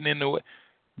sword, getting in the way.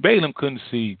 Balaam couldn't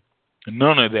see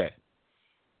none of that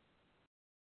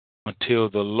until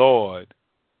the Lord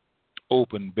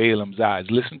opened Balaam's eyes.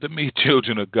 Listen to me,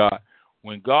 children of God.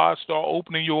 When God starts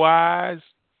opening your eyes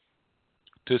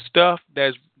to stuff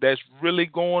that's really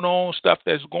going on, stuff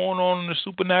that's going on in the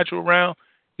supernatural realm,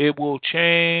 it will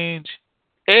change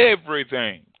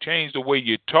everything. Change the way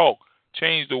you talk,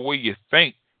 change the way you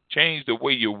think, change the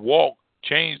way you walk,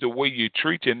 change the way you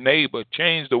treat your neighbor,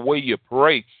 change the way you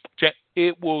pray.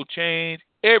 It will change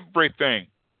everything.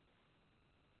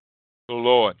 So,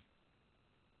 Lord,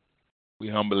 we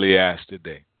humbly ask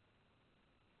today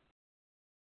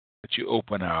that you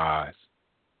open our eyes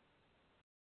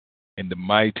in the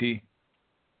mighty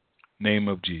name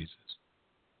of Jesus.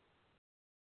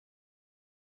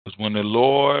 Because when the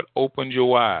Lord opens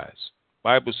your eyes,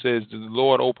 Bible says that the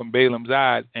Lord opened Balaam's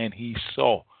eyes and he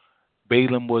saw.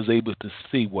 Balaam was able to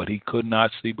see what he could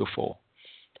not see before.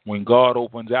 When God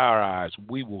opens our eyes,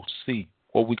 we will see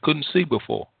what we couldn't see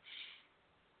before.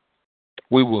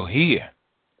 We will hear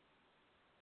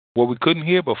what we couldn't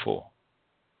hear before.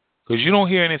 Because you don't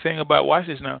hear anything about, watch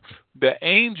this now, the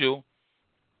angel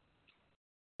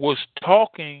was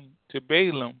talking to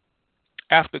Balaam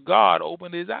after God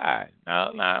opened his eyes.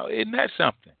 Now, isn't that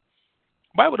something?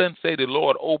 The Bible doesn't say the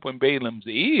Lord opened Balaam's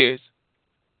ears.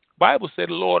 The Bible said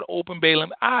the Lord opened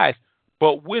Balaam's eyes.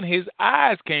 But when his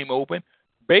eyes came open,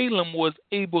 Balaam was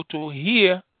able to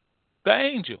hear the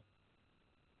angel.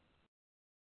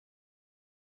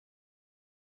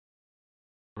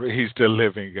 Praise the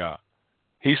living God.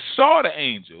 He saw the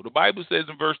angel. The Bible says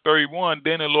in verse 31,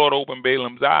 then the Lord opened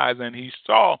Balaam's eyes, and he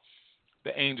saw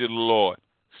the angel of the Lord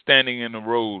standing in the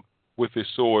road with his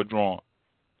sword drawn.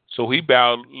 So he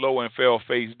bowed low and fell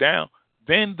face down.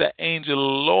 Then the angel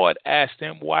of the Lord asked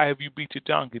him, why have you beat your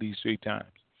donkey these 3 times?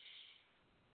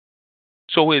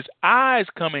 So his eyes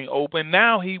coming open,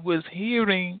 now he was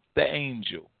hearing the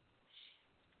angel.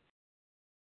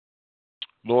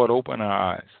 Lord, open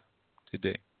our eyes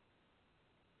today.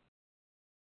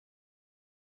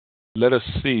 Let us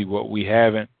see what we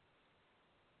haven't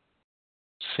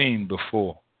seen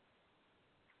before.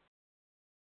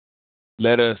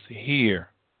 Let us hear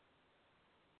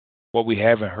what we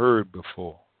haven't heard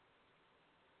before.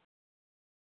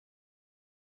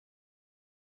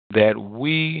 That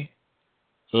we,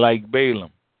 like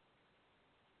Balaam,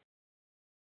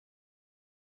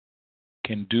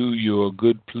 can do your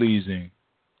good, pleasing,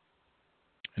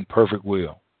 and perfect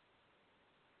will.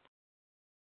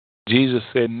 Jesus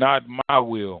said, not my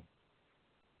will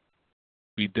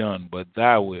be done, but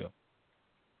thy will.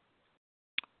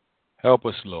 Help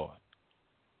us, Lord,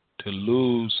 to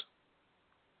lose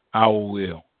our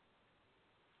will,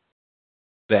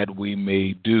 that we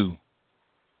may do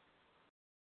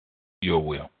your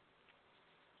will.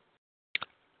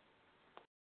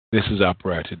 This is our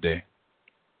prayer today.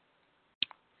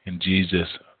 In Jesus'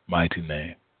 mighty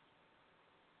name.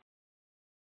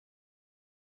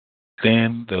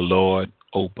 Then the Lord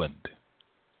opened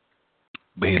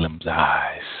Balaam's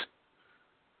eyes.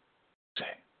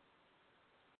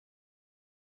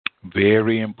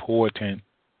 Very important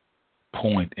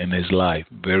point in his life,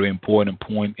 very important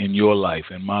point in your life,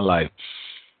 in my life,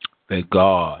 that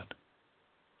God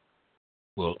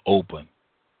will open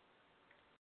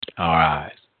our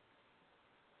eyes.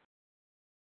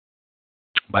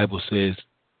 The Bible says,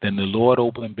 then the Lord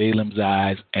opened Balaam's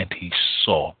eyes and he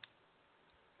saw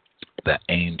the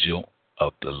angel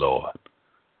of the Lord.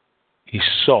 He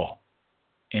saw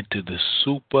into the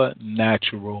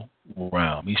supernatural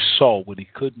realm. He saw what he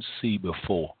couldn't see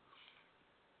before.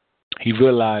 He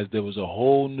realized there was a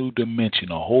whole new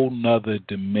dimension, a whole nother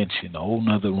dimension, a whole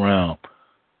nother realm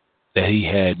that he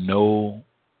had no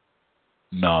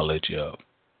knowledge of.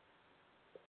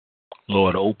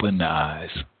 Lord, open the eyes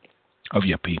of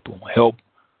your people. Help,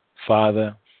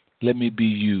 Father, let me be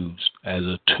used as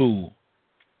a tool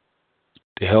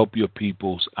to help your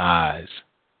people's eyes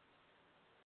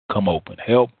come open.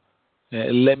 Help,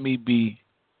 let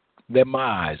my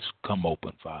eyes come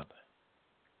open, Father,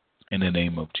 in the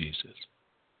name of Jesus.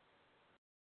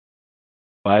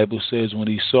 The Bible says when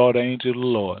he saw the angel of the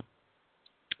Lord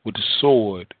with the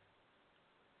sword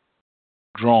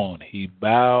drawn, he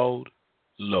bowed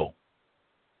low.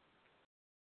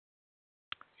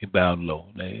 He bowed low.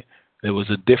 There was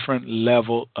a different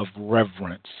level of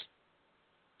reverence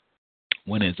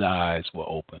when his eyes were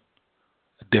open.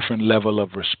 A different level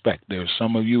of respect. There are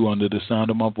some of you under the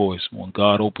sound of my voice. When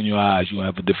God opens your eyes, you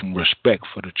have a different respect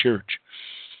for the church.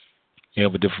 You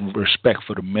have a different respect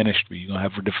for the ministry. You're going to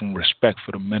have a different respect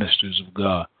for the ministers of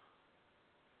God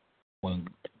when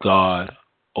God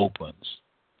opens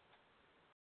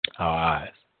our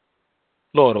eyes.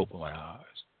 Lord, open my eyes.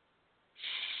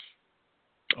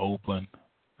 Open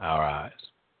our eyes.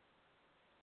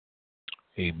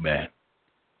 Amen.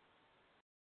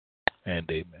 And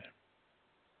amen.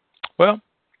 Well,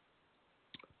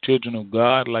 children of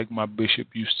God, like my bishop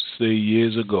used to say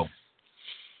years ago,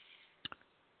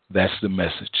 that's the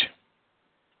message.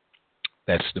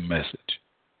 That's the message.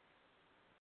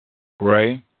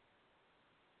 Pray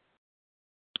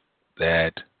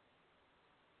that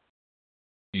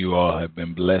you all have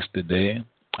been blessed today.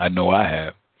 I know I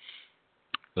have.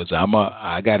 Because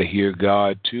I got to hear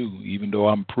God too. Even though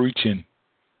I'm preaching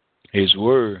his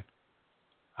word,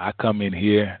 I come in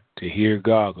here to hear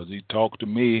God because he talked to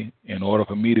me in order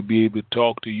for me to be able to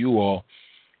talk to you all.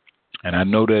 And I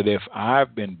know that if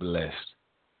I've been blessed,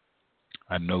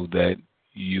 I know that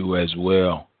you as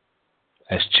well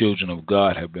as children of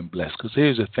God have been blessed. Because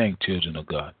here's the thing, children of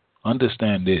God.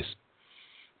 Understand this.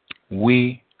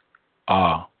 We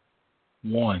are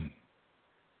one.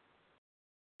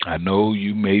 I know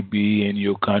you may be in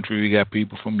your country. We got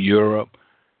people from Europe,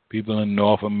 people in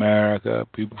North America,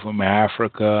 people from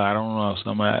Africa. I don't know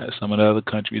some of the other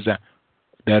countries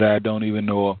that I don't even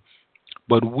know of.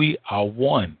 But we are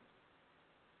one.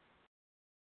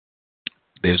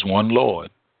 There's one Lord,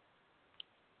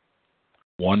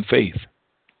 one faith,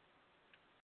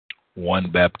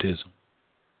 one baptism,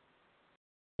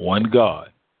 one God,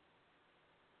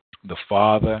 the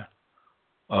Father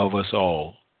of us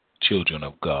all, children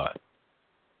of God.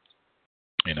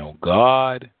 You know,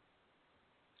 God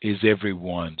is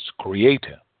everyone's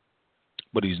creator,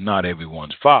 but he's not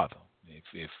everyone's father.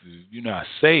 If you're not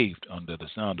saved under the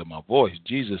sound of my voice,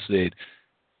 Jesus said,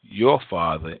 your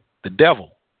father, the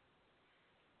devil.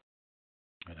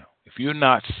 You know, if you're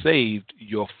not saved,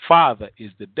 your father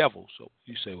is the devil. So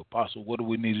you say, well, Apostle, what do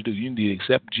we need to do? You need to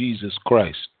accept Jesus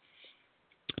Christ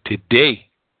today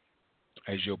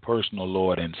as your personal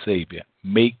Lord and Savior.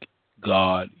 Make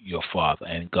God your father,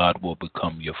 and God will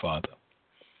become your father.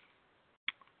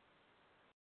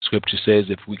 Scripture says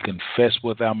if we confess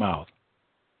with our mouth,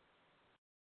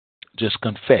 just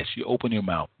confess, you open your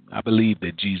mouth, I believe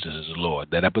that Jesus is Lord,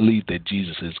 that I believe that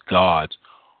Jesus is God's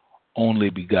only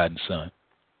begotten Son,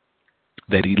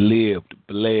 that he lived,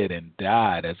 bled, and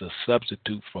died as a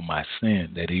substitute for my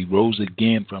sin, that he rose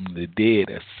again from the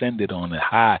dead, ascended on the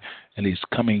high, and he's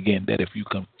coming again, that if you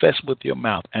confess with your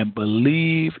mouth and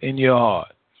believe in your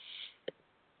heart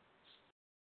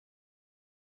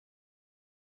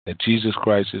that Jesus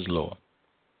Christ is Lord,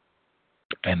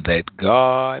 and that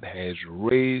God has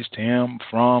raised him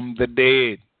from the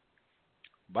dead,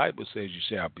 the Bible says you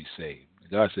shall be saved.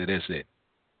 God said that's it.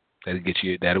 That'll get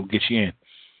you in.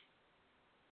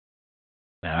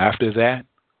 Now after that,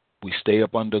 we stay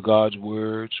up under God's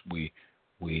words. We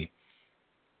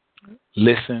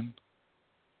listen.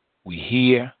 We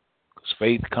hear, because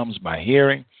faith comes by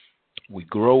hearing. We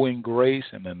grow in grace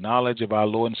and the knowledge of our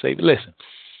Lord and Savior. Listen,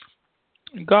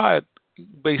 God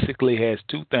basically has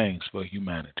two things for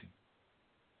humanity.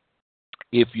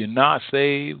 If you're not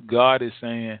saved, God is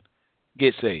saying,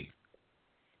 get saved.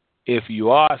 If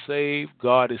you are saved,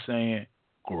 God is saying,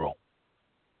 grow.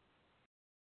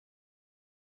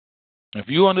 If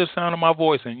you under the sound of my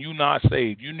voice and you're not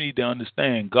saved, you need to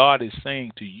understand God is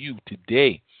saying to you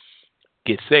today,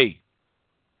 get saved.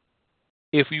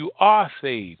 If you are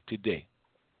saved today,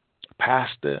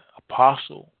 pastor,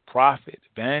 apostle, prophet,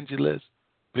 evangelist,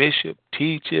 bishop,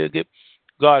 teacher,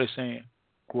 God is saying,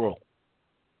 grow.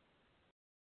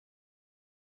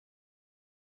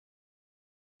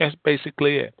 That's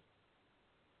basically it.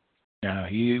 Now,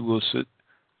 he will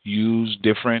use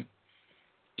different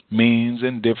means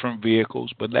and different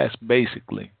vehicles, but that's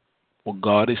basically what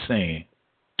God is saying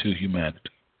to humanity.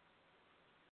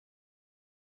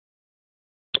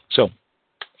 So,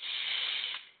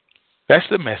 that's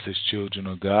the message, children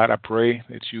of God. I pray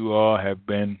that you all have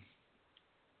been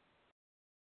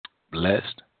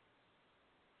blessed.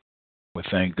 We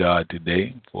thank God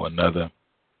today for another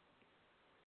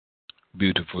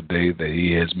beautiful day that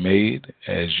he has made.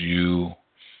 I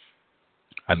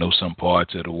know some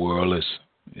parts of the world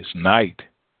it's night.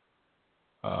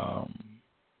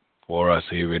 For us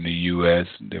here in the U.S.,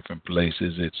 different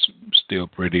places, it's still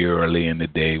pretty early in the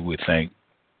day. We thank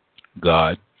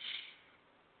God.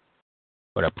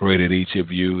 But I pray that each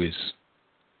of you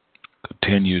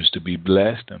continues to be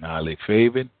blessed and highly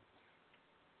favored.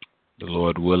 The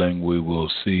Lord willing, we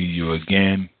will see you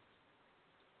again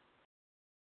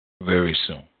very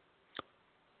soon.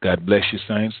 God bless you,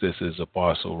 saints. This is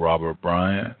Apostle Robert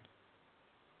Bryant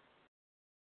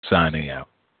signing out.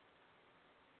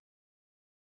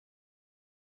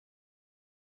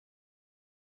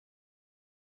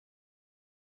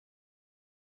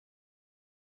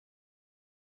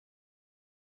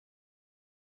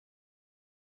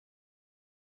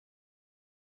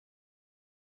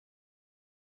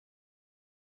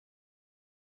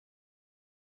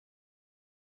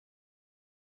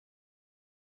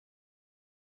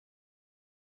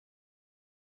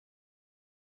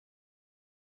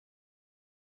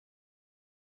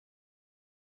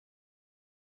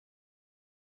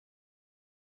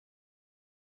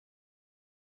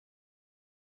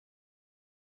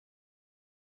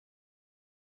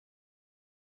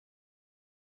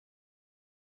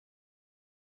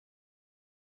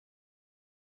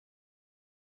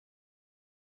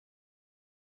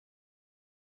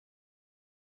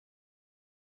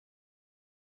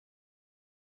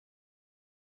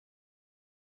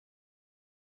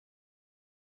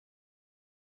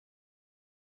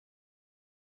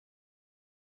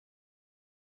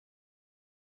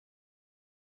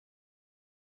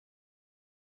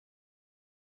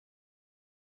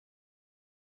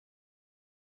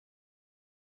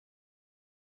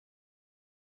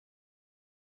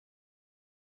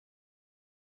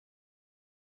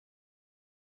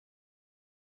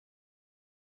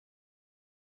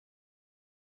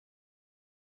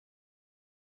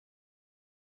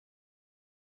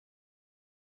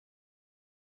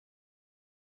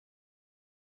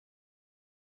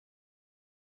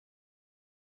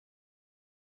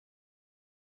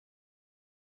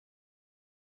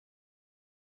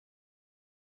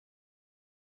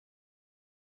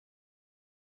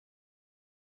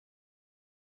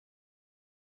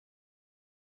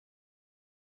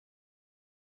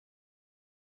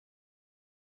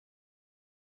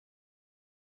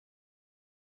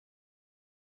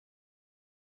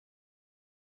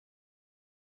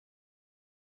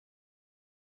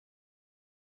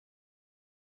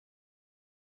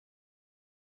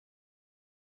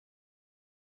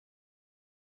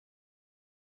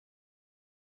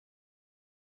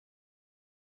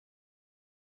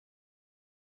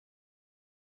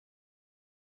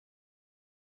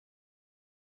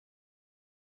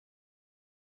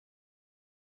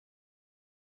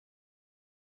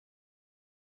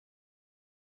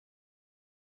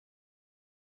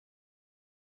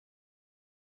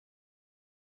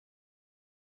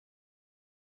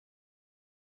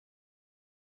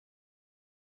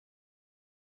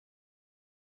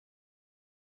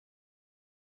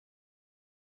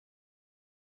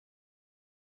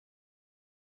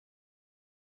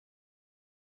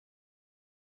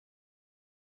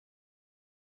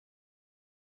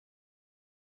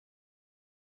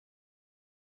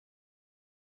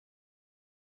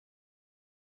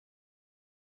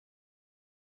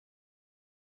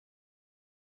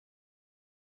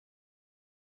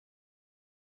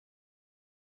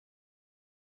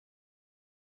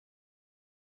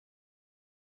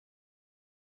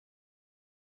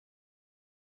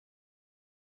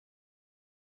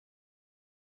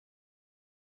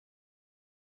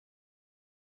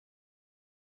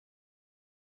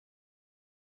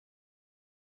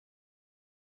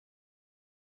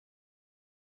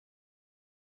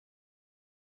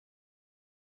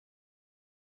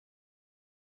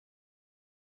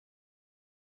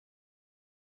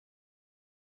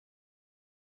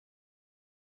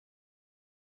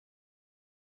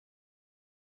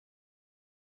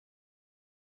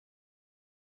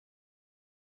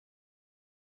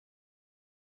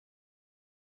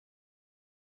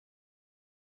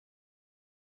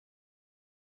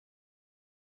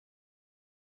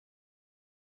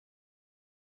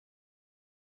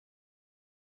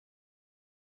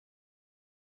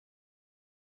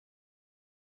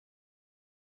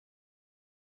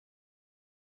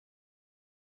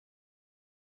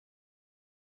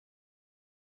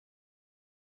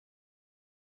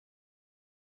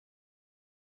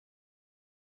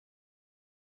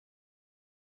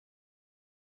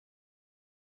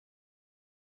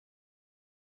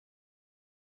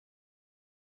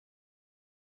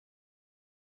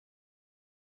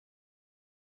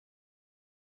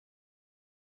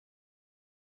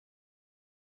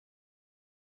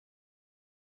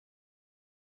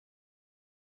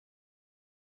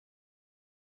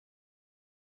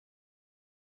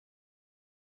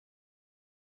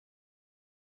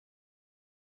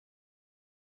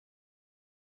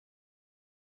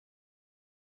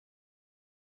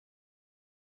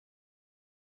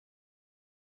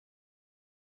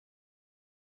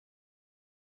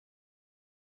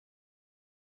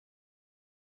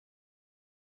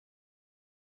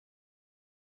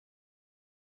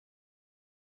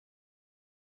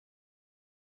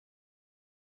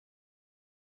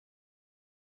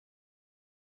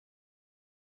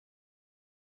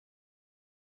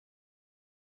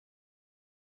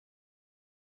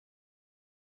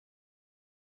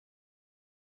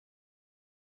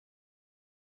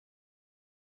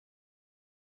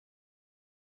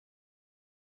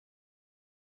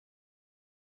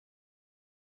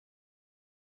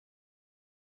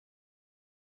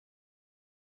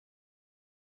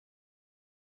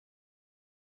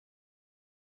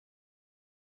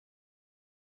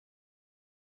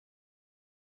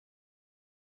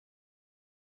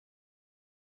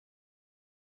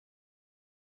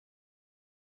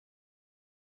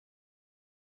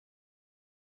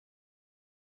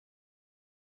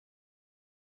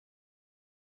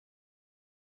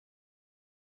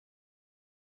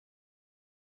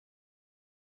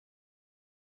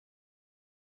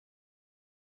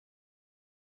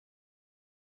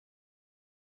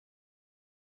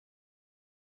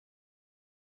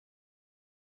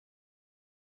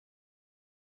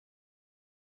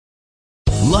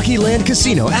 Lucky Land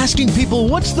Casino, asking people,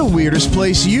 what's the weirdest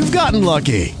place you've gotten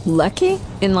lucky? Lucky?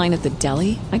 In line at the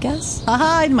deli, I guess?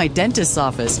 Aha, in my dentist's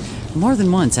office. More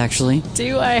than once, actually.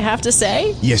 Do I have to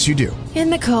say? Yes, you do. In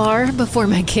the car before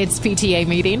my kids' PTA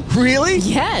meeting. Really?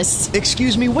 Yes.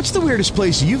 Excuse me, what's the weirdest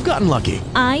place you've gotten lucky?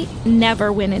 I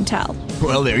never win and tell.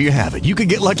 Well, there you have it. You can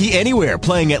get lucky anywhere,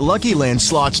 playing at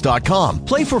LuckyLandSlots.com.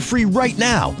 Play for free right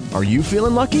now. Are you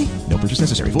feeling lucky? No purchase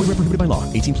necessary. Void where prohibited by law.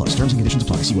 18 plus. Terms and conditions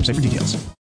apply. See website for details.